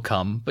Avalanche will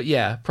come, but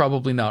yeah,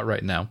 probably not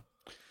right now.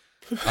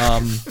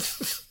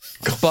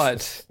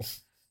 But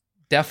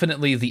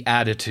definitely the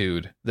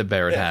attitude that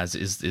Barrett has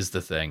is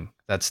the thing.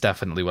 That's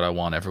definitely what I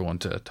want everyone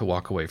to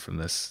walk away from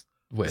this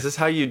with. This is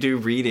how you do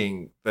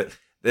reading, but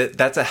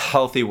that's a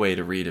healthy way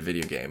to read a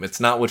video game. It's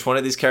not which one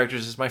of these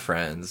characters is my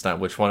friend. It's not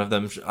which one of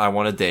them I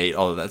want to date,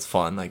 although that's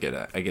fun. I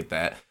get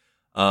that.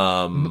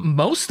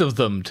 Most of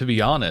them, to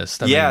be honest.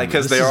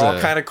 Because they're all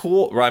kind of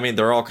cool. I mean,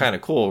 they're all kind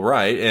of cool,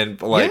 right?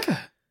 And like, yeah.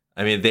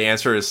 I mean, the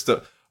answer is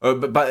still,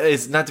 but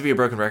it's not to be a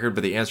broken record,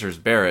 but the answer is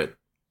Barrett.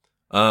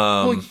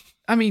 Well,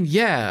 I mean,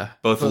 yeah,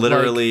 both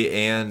literally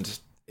and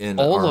in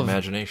our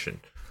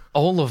imagination.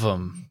 All of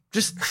them,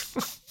 just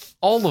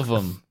all of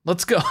them.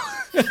 Let's go.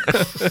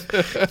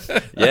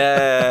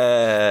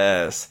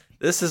 Yes,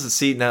 this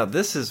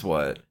is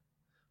what,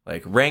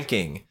 like,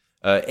 ranking.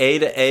 A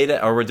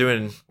to, or we're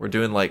doing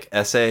like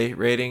essay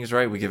ratings,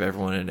 right? We give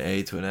everyone an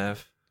A to an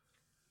F.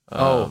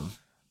 Oh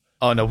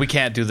no, we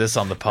can't do this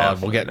on the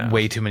pod. We'll get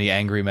way too many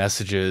angry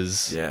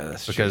messages. Yeah,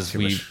 that's because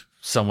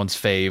someone's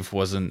fave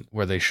wasn't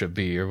where they should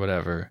be or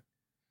whatever.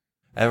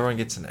 Everyone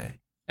gets an A.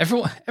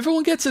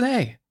 Everyone gets an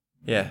A.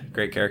 Yeah,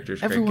 great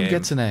characters. Everyone great game.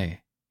 gets an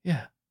A.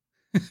 Yeah.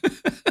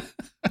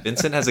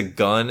 Vincent has a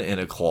gun and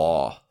a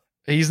claw.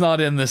 He's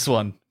not in this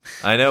one.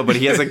 I know, but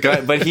he has a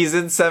gun. But he's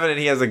in 7 and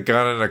he has a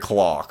gun and a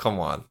claw. Come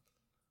on.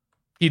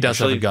 He does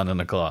Actually, have a gun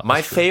and a claw. My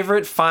That's true.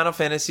 favorite Final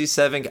Fantasy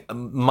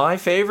my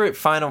favorite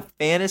Final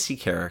Fantasy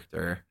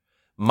character,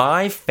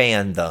 my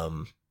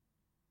fandom,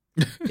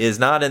 is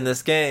not in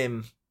this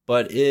game,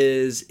 but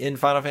is in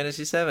Final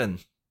Fantasy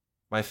VII.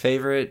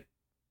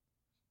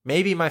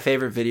 Maybe my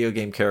favorite video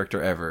game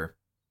character ever.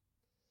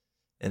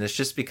 And it's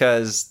just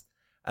because,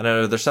 I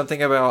don't know, there's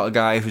something about a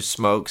guy who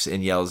smokes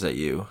and yells at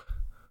you.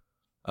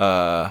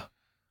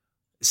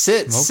 Sid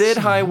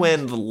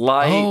Highwind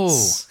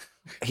lights...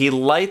 He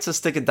lights a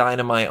stick of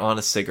dynamite on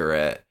a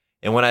cigarette,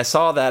 and when I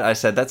saw that, I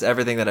said, "That's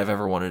everything that I've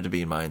ever wanted to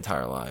be in my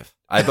entire life."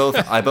 I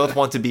both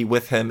want to be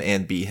with him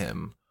and be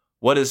him.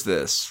 What is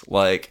this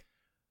like?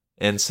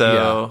 And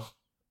so,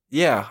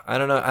 yeah, I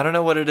don't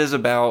know what it is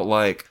about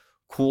like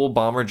cool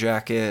bomber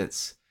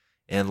jackets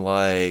and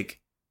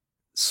like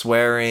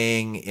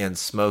swearing and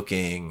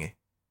smoking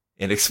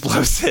and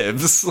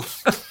explosives.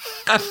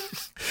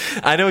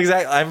 I know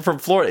exactly. I'm from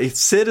Florida.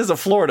 Sid is a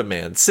Florida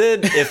man.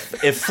 Sid,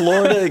 if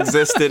Florida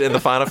existed in the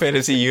Final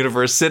Fantasy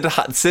universe, Sid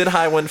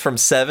Highwind from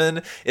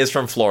 7 is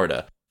from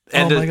Florida.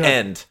 End to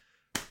end.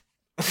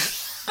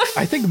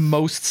 I think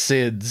most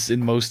Sids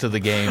in most of the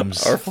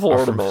games are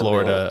from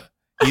Florida.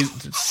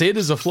 Sid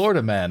is a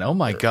Florida man. Oh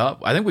my god!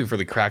 I think we've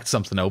really cracked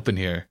something open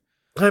here.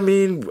 I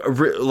mean,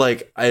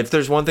 like, if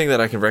there's one thing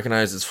that I can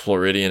recognize, it's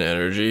Floridian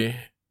energy.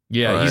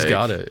 Yeah, like, he's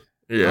got it.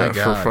 Yeah,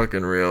 for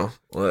fucking real.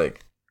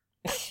 Like.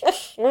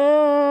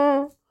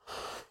 Oh,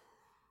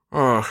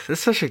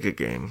 it's such a good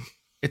game.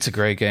 It's a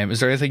great game.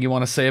 Is there anything you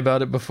want to say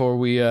about it before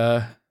we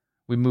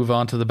move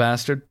on to the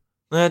bastard?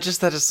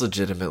 Just that it's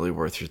legitimately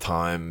worth your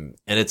time,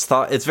 and it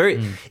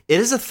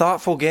is a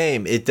thoughtful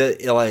game.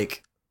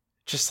 Just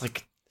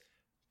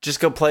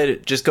go play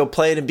it. Just go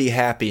play it and be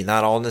happy.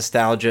 Not all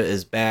nostalgia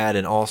is bad,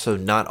 and also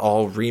not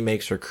all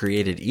remakes are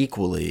created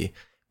equally,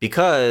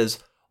 because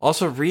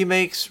also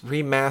remakes,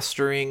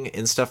 remastering,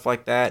 and stuff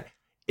like that.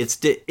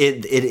 It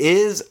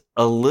is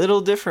a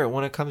little different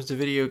when it comes to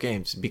video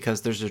games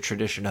because there's a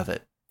tradition of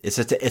it.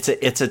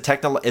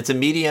 It's a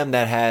medium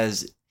that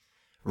has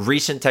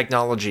recent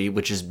technology,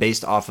 which is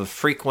based off of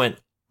frequent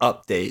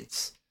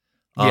updates,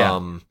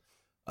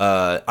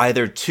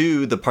 either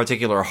to the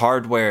particular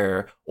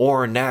hardware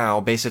or now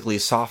basically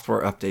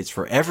software updates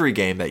for every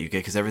game that you get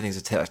because everything's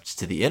attached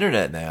to the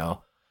internet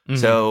now. Mm-hmm.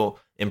 So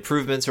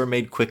improvements are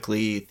made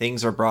quickly,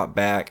 things are brought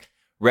back.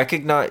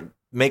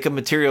 Make a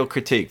material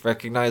critique.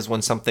 Recognize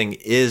when something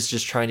is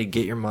just trying to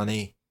get your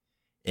money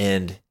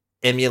and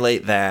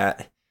emulate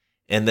that.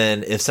 And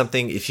then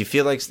if you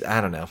feel like, I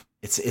don't know,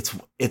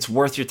 it's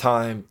worth your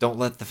time. Don't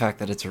let the fact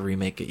that it's a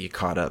remake get you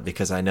caught up,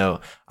 because I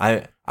know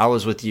I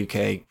was with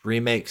UK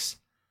remakes.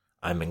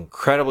 I'm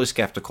incredibly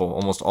skeptical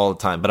almost all the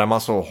time, but I'm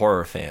also a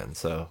horror fan.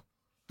 So,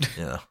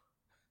 yeah.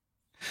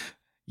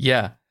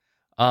 Yeah.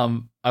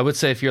 I would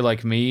say if you're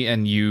like me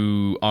and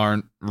you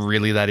aren't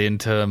really that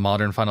into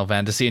modern Final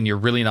Fantasy and you're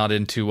really not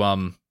into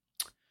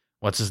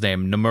what's his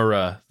name,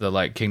 Nomura, the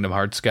like Kingdom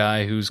Hearts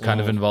guy who's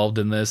kind of involved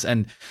in this,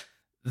 and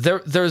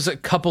there's a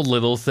couple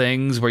little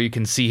things where you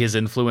can see his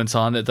influence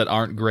on it that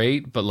aren't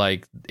great, but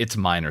like it's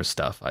minor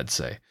stuff, I'd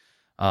say.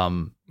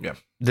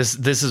 This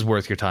is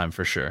worth your time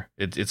for sure.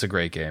 It's a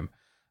great game.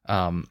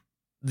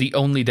 The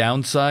only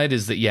downside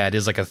is that it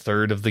is like a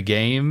third of the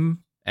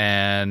game,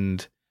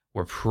 and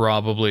we're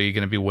probably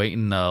going to be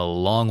waiting a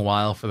long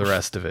while for the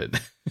rest of it.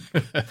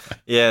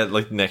 Yeah,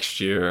 like next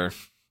year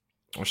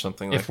or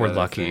something like that. If we're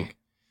lucky.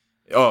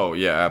 Oh,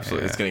 yeah,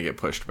 absolutely. Yeah. It's going to get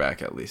pushed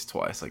back at least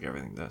twice, like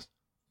everything does.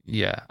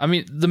 Yeah. I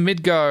mean, the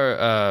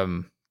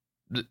Midgar,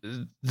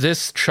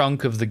 this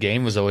chunk of the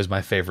game was always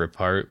my favorite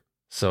part.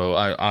 So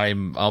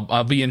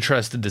I'll be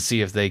interested to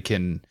see if they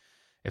can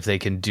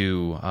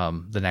do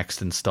the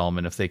next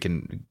installment, if they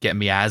can get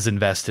me as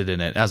invested in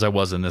it as I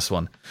was in this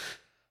one.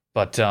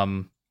 But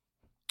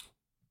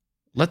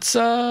let's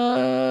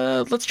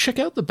check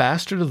out the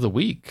bastard of the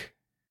week.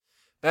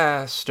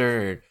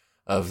 Bastard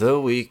of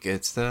the week.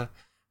 It's the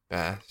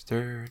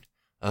bastard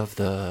of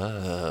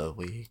the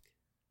week.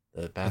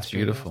 The bastard. That's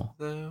beautiful.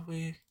 Of the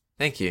week.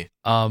 Thank you.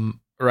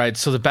 Right.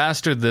 So the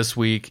bastard this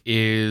week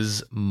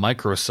is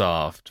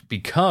Microsoft,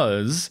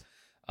 because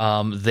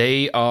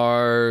they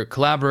are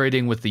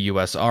collaborating with the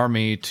U.S.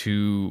 Army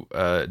to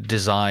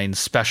design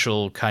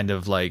special kind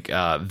of like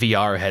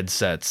VR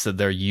headsets that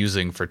they're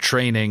using for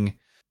training,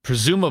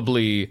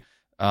 presumably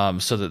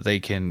so that they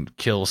can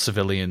kill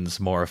civilians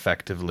more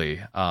effectively.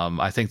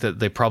 I think that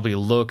they probably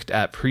looked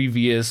at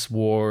previous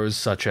wars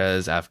such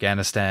as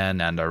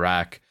Afghanistan and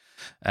Iraq,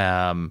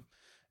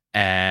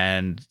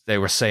 and they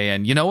were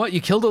saying, you know what, you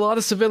killed a lot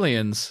of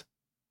civilians,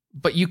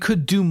 but you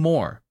could do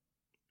more.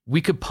 We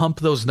could pump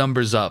those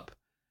numbers up.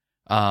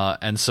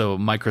 And so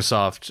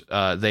Microsoft,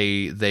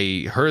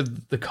 they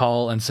heard the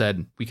call and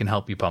said, we can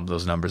help you pump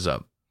those numbers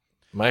up.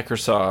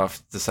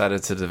 Microsoft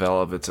decided to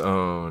develop its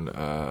own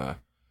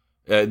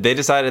They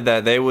decided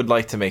that they would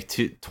like to make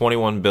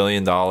 $21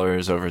 billion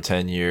over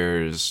 10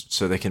 years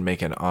so they can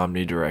make an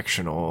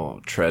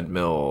omnidirectional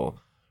treadmill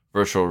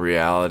virtual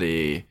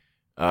reality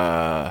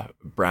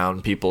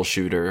brown people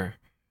shooter.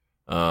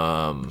 Is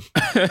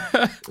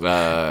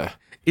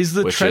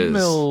the which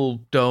treadmill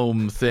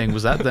dome thing,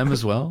 was that them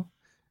as well?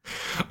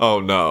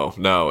 Oh,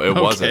 no, it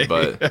wasn't,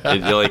 but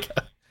it, like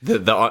the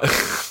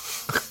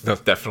no,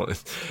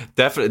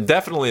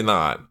 definitely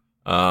not.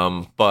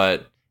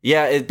 But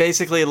yeah, it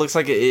looks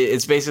like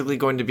it's basically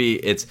going to be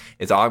it's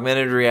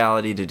augmented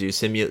reality to do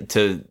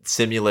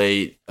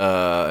simulate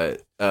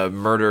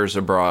murders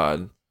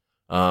abroad,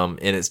 and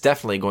it's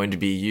definitely going to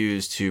be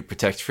used to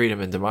protect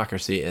freedom and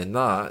democracy, and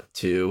not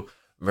to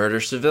murder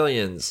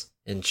civilians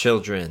and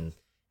children,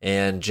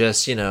 and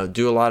just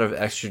do a lot of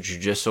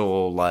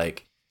extrajudicial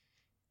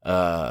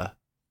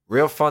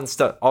real fun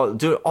stuff.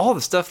 Do all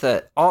the stuff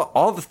that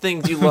all the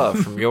things you love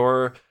from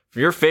your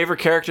favorite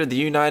character, the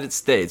United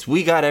States.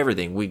 We got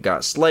everything. We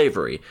got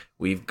slavery.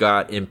 We've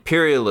got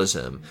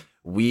imperialism.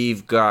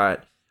 We've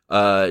got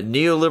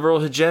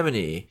neoliberal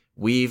hegemony.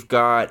 We've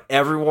got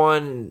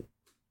everyone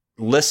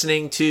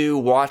listening to,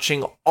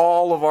 watching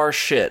all of our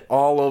shit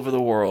all over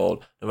the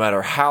world, no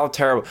matter how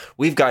terrible.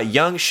 We've got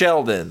young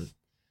Sheldon.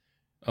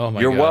 Oh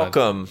my You're God.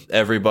 welcome,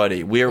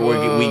 everybody. We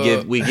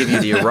give you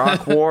the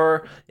Iraq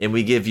War, and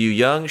we give you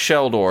young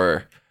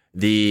Sheldor.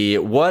 The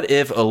what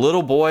if a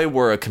little boy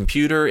were a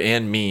computer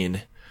and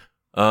mean?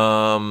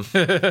 I've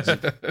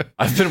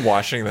been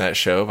watching that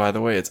show, by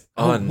the way. It's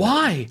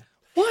why?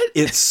 What?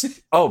 It's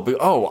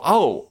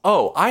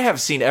I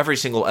have seen every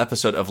single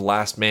episode of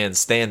Last Man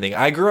Standing.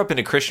 I grew up in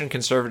a Christian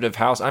conservative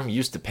house. I'm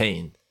used to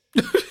pain.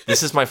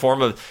 This is my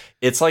form of,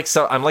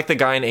 I'm like the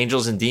guy in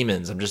Angels and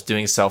Demons. I'm just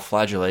doing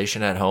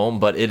self-flagellation at home,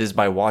 but it is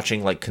by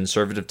watching like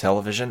conservative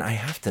television. I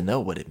have to know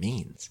what it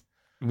means.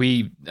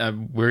 We're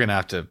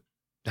gonna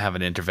have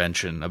an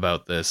intervention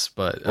about this,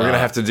 but We're gonna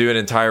have to do an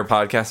entire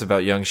podcast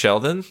about young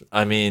Sheldon.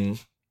 I mean,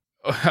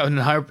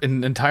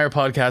 an entire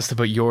podcast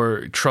about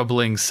your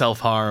troubling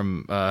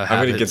self-harm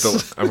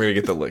habits. I'm gonna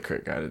get the Lit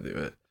Crit guy to do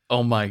it.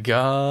 Oh my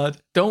God!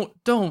 Don't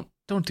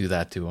do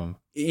that to him.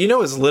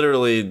 It's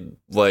literally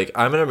like,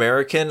 I'm an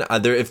American. I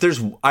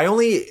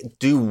only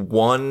do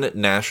one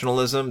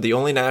nationalism. The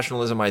only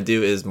nationalism I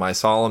do is my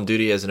solemn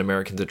duty as an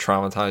American to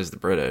traumatize the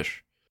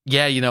British.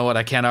 Yeah, you know what?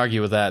 I can't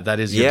argue with that. That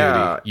is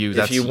your duty.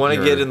 If you want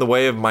to get in the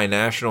way of my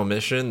national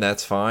mission,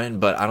 that's fine.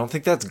 But I don't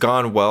think that's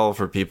gone well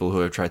for people who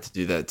have tried to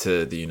do that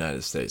to the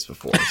United States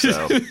before.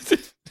 So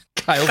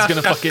Kyle's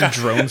gonna fucking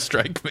drone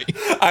strike me.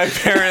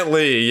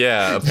 Apparently,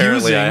 I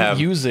have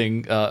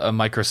using a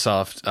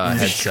Microsoft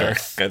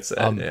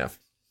headset. Yeah.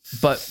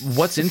 But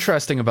what's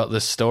interesting about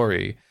this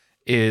story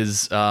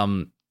is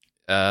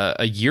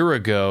a year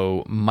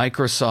ago, a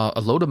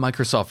load of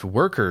Microsoft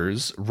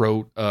workers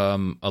wrote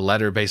a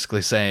letter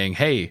basically saying,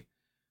 hey,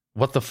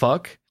 what the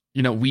fuck?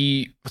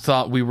 We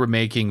thought we were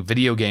making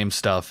video game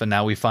stuff, and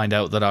now we find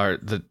out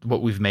that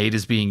what we've made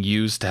is being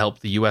used to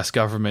help the U.S.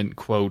 government,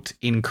 quote,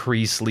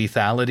 increase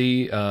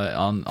lethality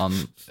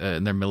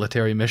in their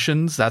military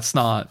missions. That's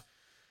not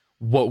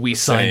what we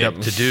signed up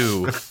to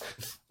do.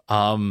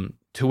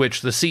 To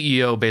which the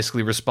CEO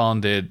basically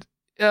responded,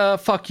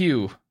 fuck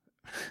you.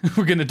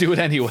 We're going to do it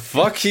anyway.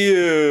 Fuck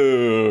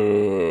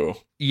you.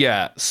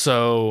 Yeah,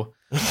 so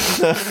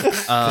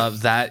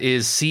that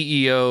is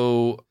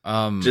CEO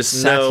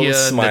just Satya no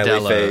smiley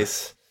Nadella.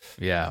 face.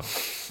 Yeah.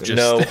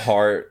 No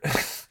heart.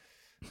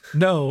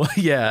 No,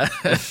 yeah.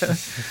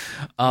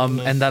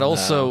 And that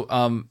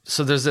also,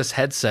 so there's this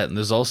headset, and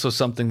there's also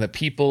something that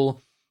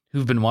people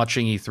who've been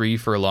watching E3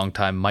 for a long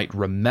time might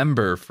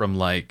remember from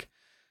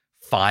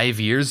 5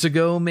 years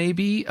ago,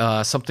 maybe,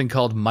 something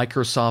called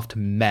Microsoft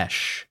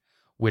Mesh,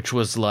 which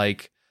was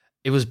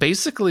it was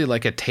basically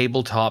like a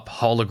tabletop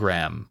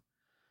hologram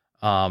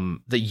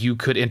that you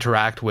could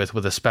interact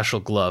with a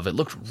special glove. It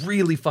looked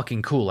really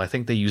fucking cool. I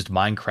think they used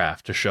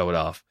Minecraft to show it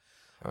off.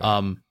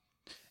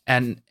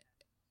 And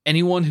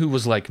anyone who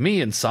was like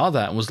me and saw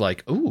that and was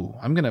like, ooh,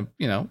 I'm going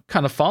to,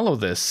 kind of follow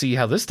this, see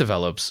how this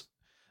develops,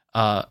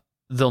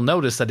 they'll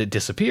notice that it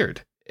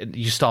disappeared.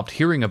 You stopped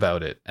hearing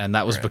about it, and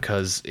that was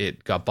because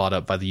it got bought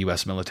up by the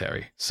U.S.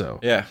 military. So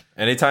yeah,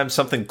 anytime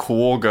something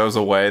cool goes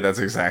away, that's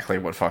exactly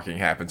what fucking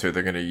happened to it.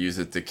 They're going to use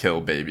it to kill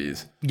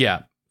babies.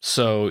 Yeah,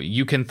 so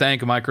you can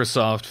thank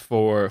Microsoft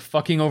for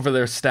fucking over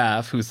their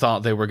staff who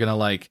thought they were going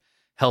to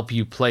help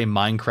you play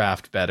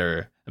Minecraft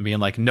better, and being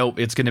like, nope,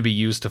 it's going to be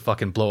used to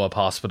fucking blow up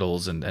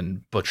hospitals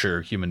and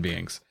butcher human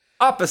beings.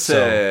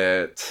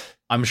 Opposite. So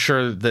I'm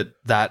sure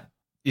that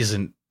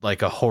isn't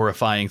a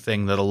horrifying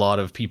thing that a lot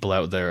of people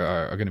out there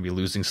are going to be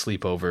losing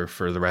sleep over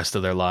for the rest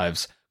of their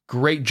lives.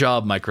 Great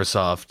job,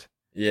 Microsoft.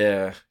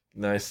 Yeah.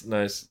 Nice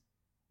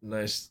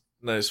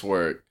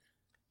work.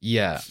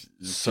 Yeah.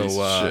 So,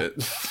 shit.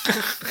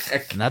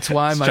 and that's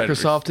why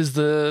Microsoft is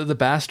the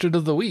bastard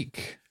of the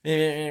week.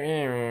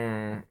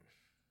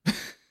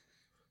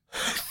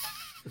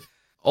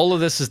 All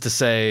of this is to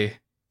say,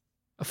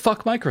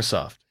 fuck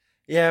Microsoft.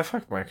 Yeah,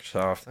 fuck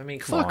Microsoft. I mean,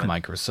 come fuck on.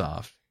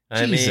 Microsoft.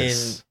 I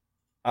Jesus.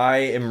 I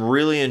am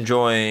really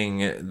enjoying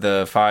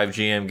the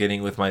 5G I'm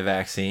getting with my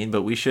vaccine,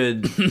 but we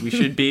should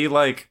be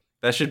like,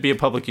 this should be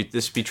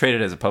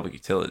treated as a public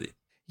utility.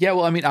 Yeah,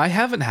 well, I mean, I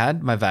haven't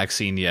had my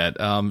vaccine yet,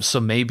 so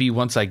maybe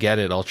once I get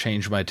it, I'll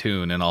change my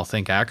tune and I'll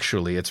think,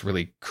 actually, it's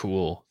really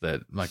cool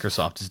that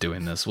Microsoft is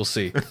doing this. We'll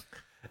see.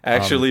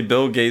 Actually,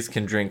 Bill Gates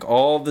can drink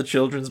all the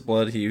children's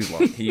blood he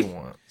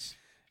wants.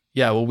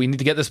 Yeah, well, we need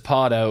to get this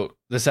pod out.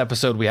 This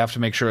episode, we have to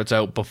make sure it's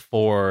out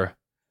before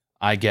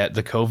I get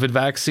the COVID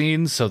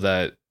vaccine so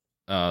that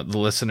the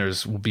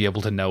listeners will be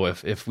able to know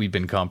if we've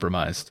been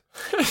compromised.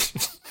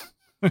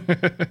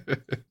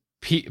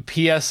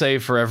 PSA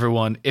for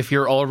everyone, if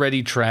you're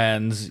already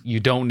trans,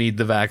 you don't need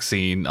the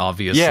vaccine,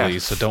 obviously,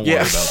 so don't worry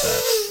about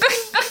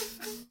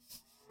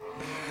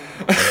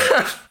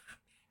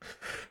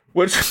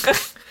that.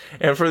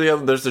 And for the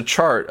other, there's a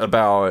chart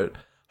about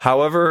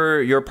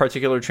however your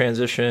particular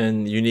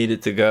transition you need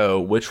it to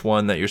go, which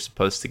one that you're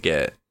supposed to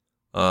get.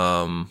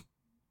 So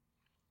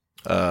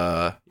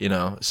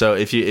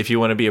if you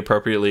want to be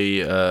appropriately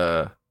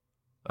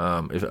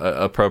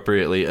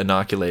appropriately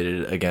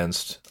inoculated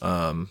against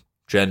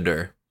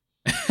gender.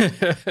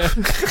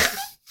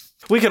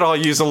 We could all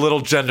use a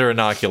little gender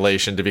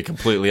inoculation, to be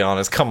completely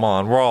honest. Come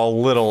on, we're all a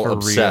little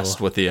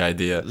obsessed with the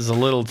idea. There's a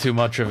little too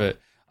much of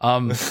it.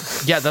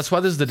 Yeah, that's why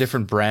there's the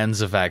different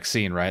brands of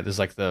vaccine, right? There's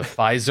like the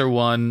Pfizer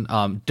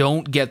one.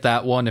 Don't get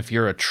that one if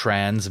you're a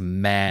trans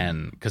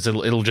man, because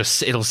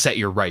it'll set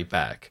you right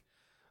back.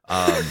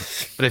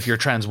 But if you're a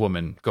trans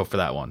woman, go for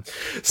that one.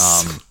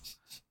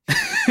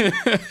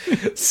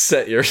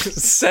 Set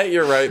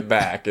your right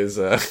back is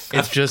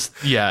it's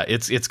just, yeah,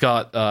 it's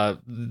got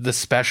the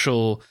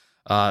special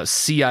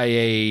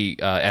CIA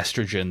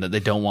estrogen that they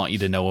don't want you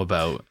to know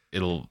about.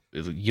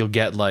 You'll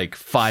get like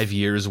 5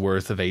 years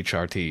worth of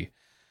HRT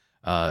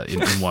in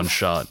one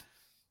shot.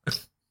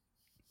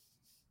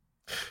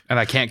 And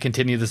I can't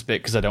continue this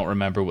bit because I don't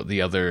remember what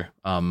the other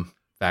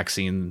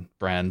vaccine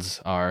brands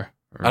are.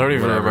 I don't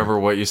even remember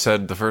what you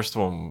said the first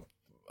one.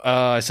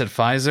 I said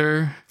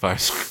Pfizer.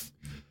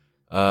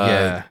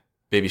 Yeah.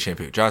 Baby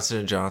shampoo.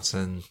 Johnson &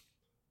 Johnson.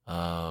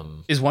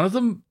 Is one of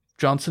them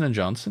Johnson &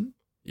 Johnson?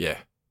 Yeah.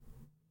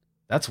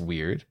 That's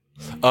weird.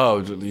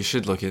 Oh, you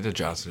should look into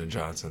Johnson &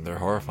 Johnson. They're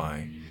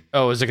horrifying.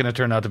 Oh, is it going to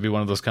turn out to be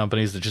one of those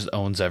companies that just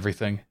owns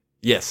everything?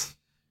 Yes.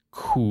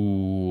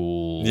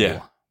 Cool.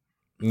 Yeah.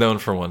 Known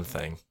for one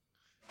thing.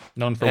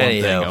 One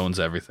thing, owns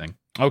everything.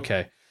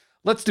 Okay.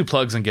 Let's do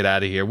plugs and get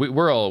out of here.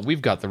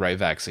 We've got the right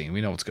vaccine.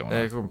 We know what's going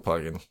on. We're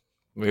plugging.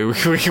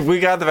 We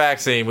got the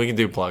vaccine. We can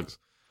do plugs.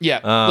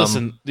 Yeah.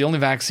 Listen, the only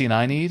vaccine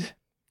I need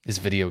is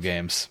video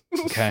games.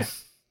 Okay.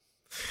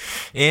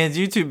 And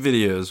YouTube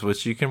videos,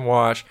 which you can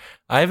watch.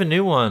 I have a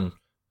new one.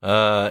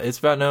 It's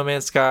about No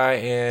Man's Sky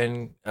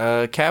and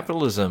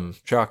capitalism.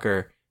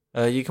 Shocker.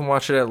 You can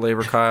watch it at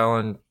Labor Kyle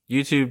on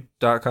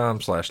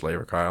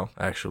youtube.com/Labor Kyle,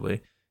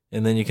 actually.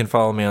 And then you can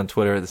follow me on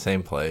Twitter at the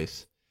same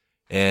place.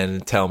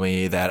 And tell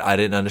me that I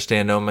didn't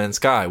understand No Man's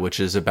Sky, which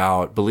is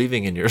about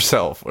believing in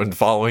yourself and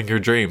following your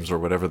dreams, or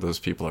whatever those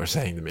people are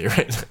saying to me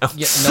right now.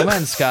 Yeah, No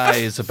Man's Sky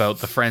is about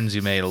the friends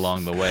you made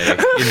along the way in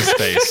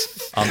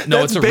space.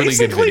 No, it's a really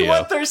good video. Basically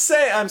what they're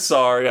saying. I'm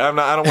sorry, I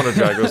don't want to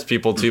drag those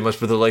people too much,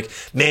 but they're like,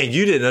 "Man,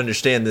 you didn't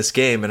understand this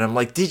game," and I'm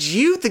like, "Did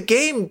you? The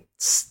game,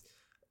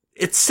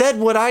 it said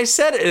what I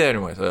said."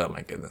 Anyway, oh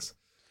my goodness.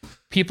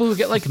 People who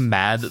get like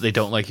mad that they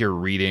don't like your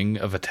reading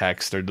of a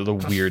text are the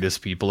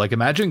weirdest people. Like,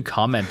 imagine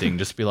commenting,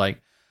 just be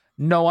like,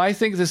 "No, I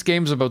think this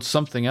game's about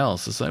something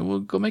else." It's like, well,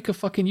 go make a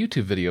fucking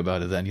YouTube video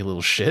about it then, you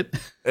little shit.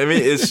 I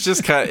mean, it's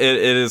just kind of, it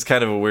is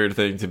kind of a weird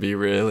thing to be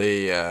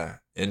really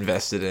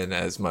invested in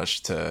as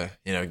much to,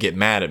 get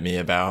mad at me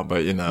about,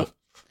 but it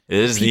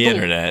is the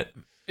internet.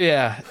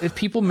 Yeah, if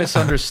people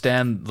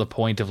misunderstand the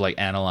point of like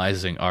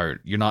analyzing art,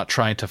 you're not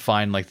trying to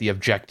find like the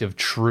objective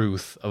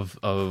truth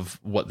of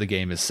what the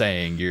game is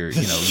saying. You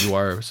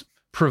are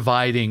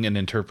providing an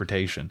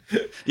interpretation.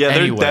 Yeah,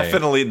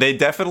 anyway, they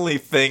definitely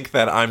think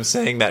that I'm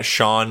saying that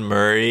Sean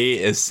Murray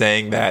is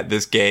saying that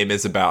this game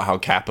is about how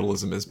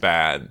capitalism is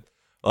bad.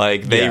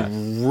 Like they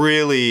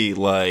really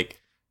like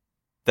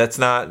that's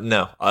not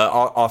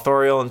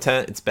authorial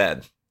intent. It's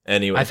bad.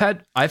 Anyway,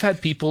 I've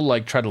had people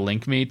like try to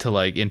link me to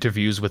like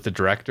interviews with the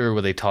director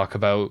where they talk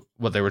about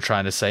what they were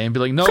trying to say and be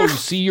like, "No, you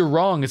see, you're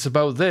wrong. It's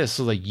about this."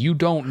 So like, you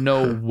don't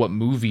know what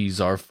movies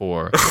are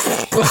for.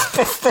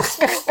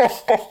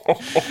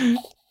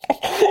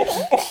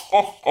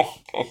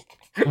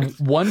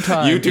 One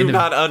time, you do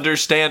not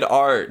understand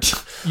art.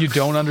 You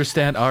don't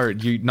understand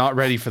art. You're not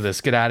ready for this.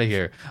 Get out of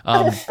here.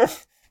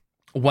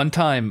 One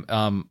time,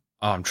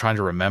 I'm trying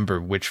to remember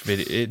which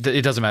video.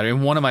 It doesn't matter.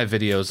 In one of my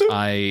videos,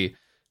 I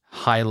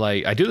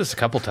do this a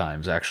couple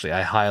times actually.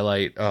 I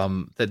highlight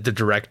that the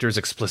directors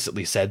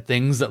explicitly said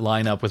things that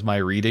line up with my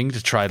reading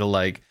to try to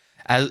like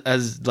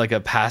as like a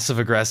passive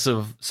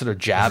aggressive sort of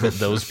jab at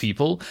those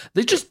people.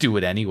 They just do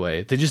it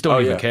anyway. They just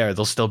don't even care.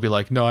 They'll still be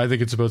like, "No, I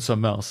think it's about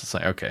something else." It's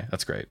like, okay,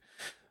 that's great.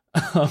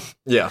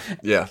 Yeah.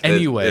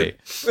 Anyway,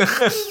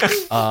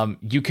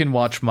 you can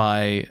watch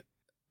my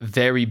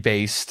very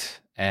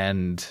based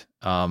and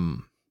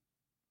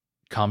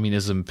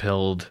communism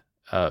pilled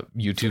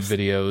YouTube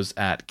videos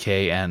at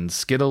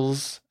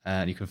KNSkittles,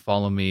 and you can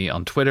follow me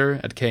on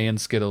Twitter at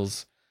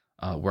KNSkittles,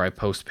 where I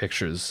post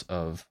pictures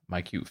of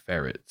my cute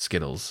ferret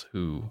Skittles,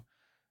 who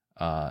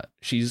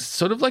she's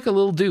sort of like a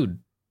little dude.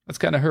 That's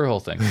kind of her whole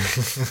thing.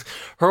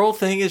 Her whole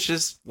thing is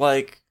just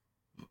like,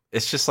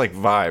 it's just like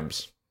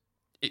vibes.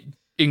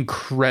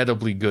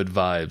 Incredibly good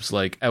vibes,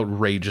 like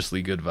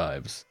outrageously good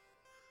vibes.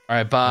 All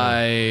right,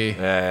 bye.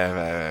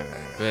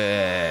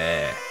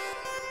 Bleh.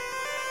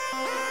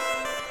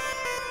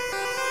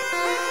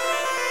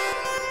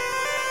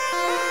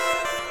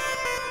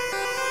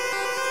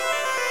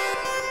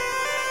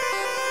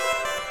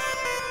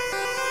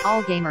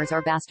 All gamers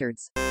are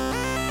bastards.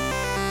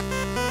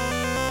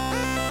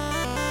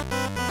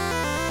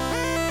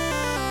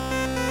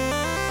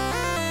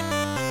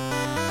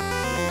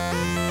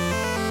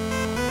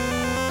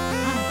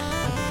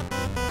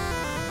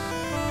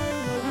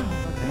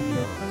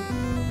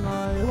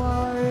 My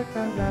wife,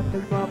 and that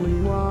is probably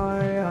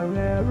why I'll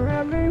never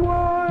have a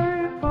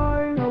wife.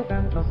 I know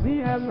fantasy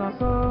has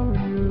awesome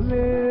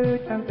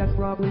music, and that's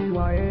probably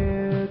why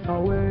it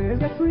always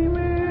gets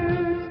remixed.